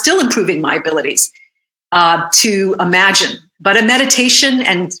time. I'm still improving my abilities to imagine. But a meditation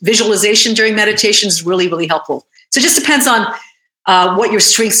and visualization during meditation is really, really helpful. So it just depends on what your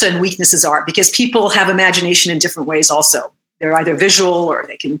strengths and weaknesses are, because people have imagination in different ways also. They're either visual or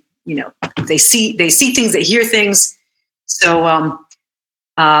they can, they see things, they hear things. So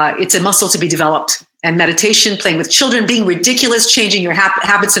it's a muscle to be developed. And meditation, playing with children, being ridiculous, changing your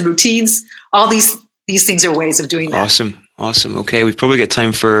habits and routines. All these things are ways of doing that. Awesome. Okay, we've probably got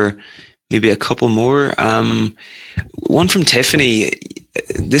time for maybe a couple more. One from Tiffany.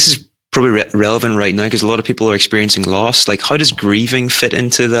 This is probably relevant right now because a lot of people are experiencing loss. Like, how does grieving fit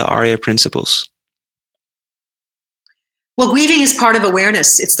into the ARIA principles? Well, grieving is part of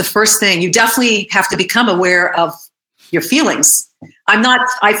awareness. It's the first thing. You definitely have to become aware of your feelings.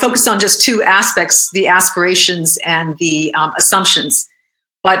 I focus on just two aspects, the aspirations and the assumptions,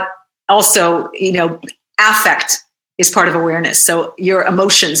 but also, affect is part of awareness. So your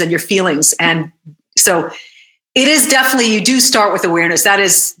emotions and your feelings. And so it is definitely, you do start with awareness. That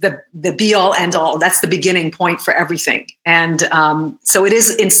is the be all end all. That's the beginning point for everything. And so it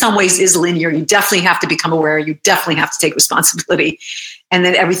is, in some ways, is linear. You definitely have to become aware. You definitely have to take responsibility, and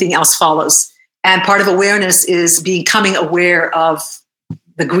then everything else follows. And part of awareness is becoming aware of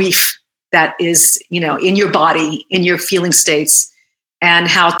the grief that is, in your body, in your feeling states, and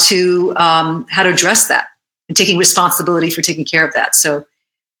how to address that, and taking responsibility for taking care of that. So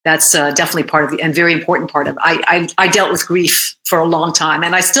that's definitely part of and very important part of. I dealt with grief for a long time,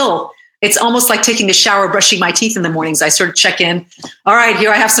 and it's almost like taking a shower, brushing my teeth in the mornings. I sort of check in. All right, here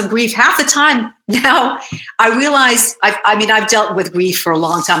I have some grief. Half the time now, I realize I've dealt with grief for a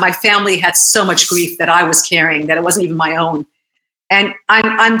long time. My family had so much grief that I was carrying that it wasn't even my own. And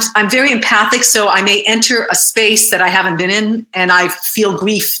I'm very empathic, so I may enter a space that I haven't been in, and I feel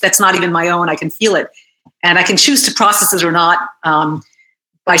grief that's not even my own. I can feel it, and I can choose to process it or not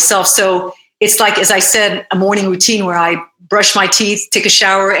myself. So it's like, as I said, a morning routine where I brush my teeth, take a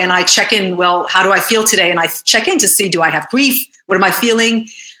shower, and I check in. Well, how do I feel today? And I check in to see, do I have grief? What am I feeling?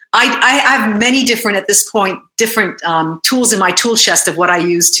 I have many different tools in my tool chest of what I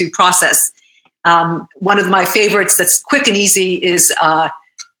use to process. One of my favorites that's quick and easy is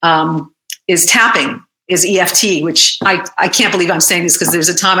tapping, is EFT, which I can't believe I'm saying this because there's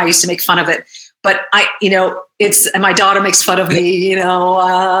a time I used to make fun of it, but and my daughter makes fun of me,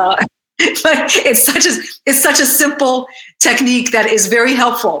 but it's such a simple technique that is very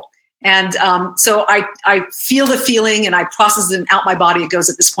helpful. And so I feel the feeling and I process it out my body. It goes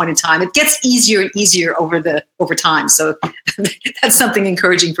at this point in time. It gets easier and easier over time. So that's something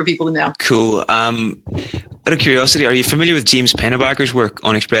encouraging for people to know. Cool. Out of curiosity, are you familiar with James Pennebaker's work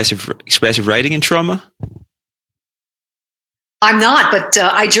on expressive writing and trauma? I'm not, but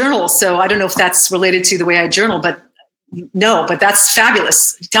I journal. So I don't know if that's related to the way I journal, but no, but that's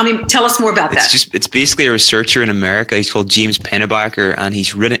fabulous. Tell us more about that. It's basically a researcher in America. He's called James Pennebaker, and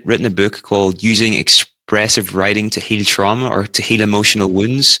he's written a book called Using Expressive Writing to Heal Trauma or to Heal Emotional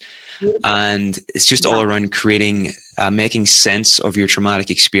Wounds. And it's just all around creating, making sense of your traumatic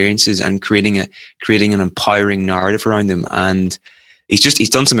experiences and creating an empowering narrative around them. And he's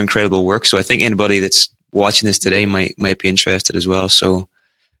done some incredible work. So I think anybody that's watching this today might be interested as well. So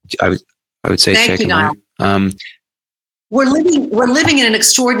I would say check him out. We're living in an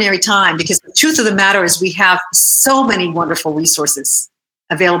extraordinary time because the truth of the matter is we have so many wonderful resources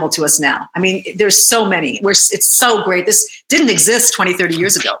available to us now. I mean, there's so many. It's so great. This didn't exist 20, 30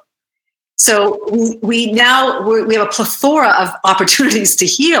 years ago. So we have a plethora of opportunities to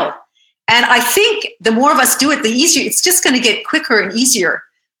heal. And I think the more of us do it, the easier. It's just going to get quicker and easier.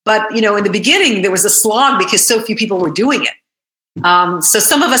 But, in the beginning, there was a slog because so few people were doing it. So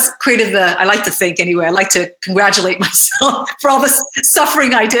some of us created I like to think anyway, I like to congratulate myself for all the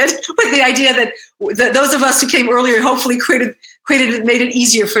suffering I did with the idea that those of us who came earlier hopefully made it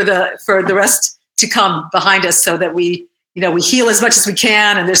easier for the rest to come behind us so that we heal as much as we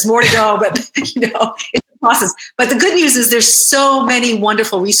can and there's more to go, but it's a process. But the good news is there's so many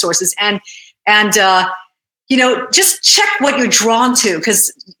wonderful resources and just check what you're drawn to,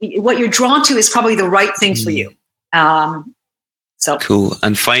 because what you're drawn to is probably the right thing for you. So cool.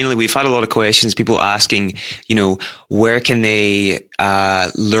 And finally, we've had a lot of questions, people asking, where can they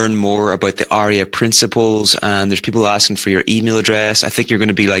learn more about the ARIA principles? And there's people asking for your email address. I think you're going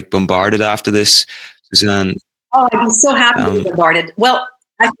to be bombarded after this, Sousan. Oh, I'd be so happy to be bombarded. Well,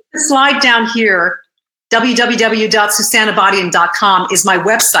 I put the slide down here. www.sousanabadian.com is my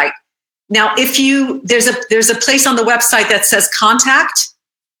website. Now, there's a place on the website that says contact.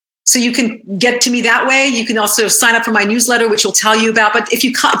 So you can get to me that way. You can also sign up for my newsletter, which will tell you about. But if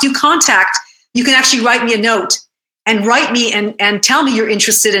you do contact, you can actually write me a note and write me and tell me you're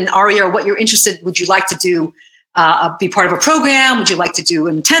interested in ARIA or what you're interested. Would you like to do be part of a program? Would you like to do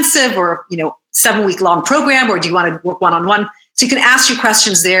an intensive or 7-week long program, or do you want to work one-on-one? So you can ask your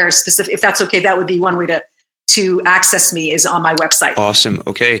questions there. Specific, if that's okay, that would be one way to access me is on my website. Awesome.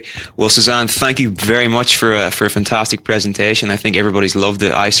 Okay. Well, Sousan, thank you very much for a fantastic presentation. I think everybody's loved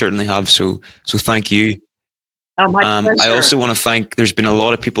it. I certainly have. So thank you. Oh, my pleasure. I also want to thank, there's been a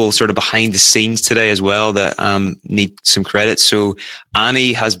lot of people sort of behind the scenes today as well that need some credit. So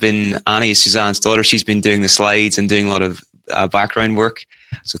Annie is Sousan's daughter. She's been doing the slides and doing a lot of background work.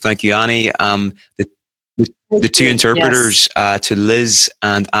 So thank you, Annie. The two interpreters, to Liz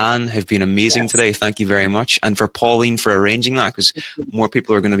and Anne, have been amazing today. Thank you very much. And for Pauline for arranging that, because more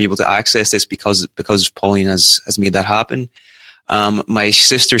people are going to be able to access this because Pauline has made that happen. My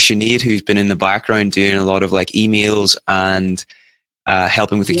sister Sinead, who's been in the background doing a lot of emails and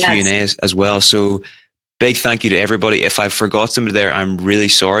helping with the Q&A as well. So big thank you to everybody. If I've forgot somebody there, I'm really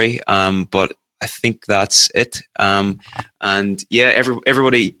sorry. But I think that's it. And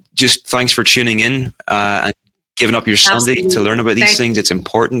everybody, just thanks for tuning in and giving up your Sunday to learn about these things. It's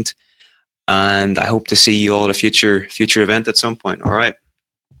important. And I hope to see you all at a future event at some point. All right.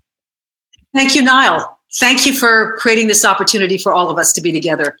 Thank you, Niall. Thank you for creating this opportunity for all of us to be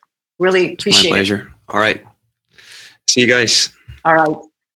together. Really appreciate it. My pleasure. All right. See you guys. All right.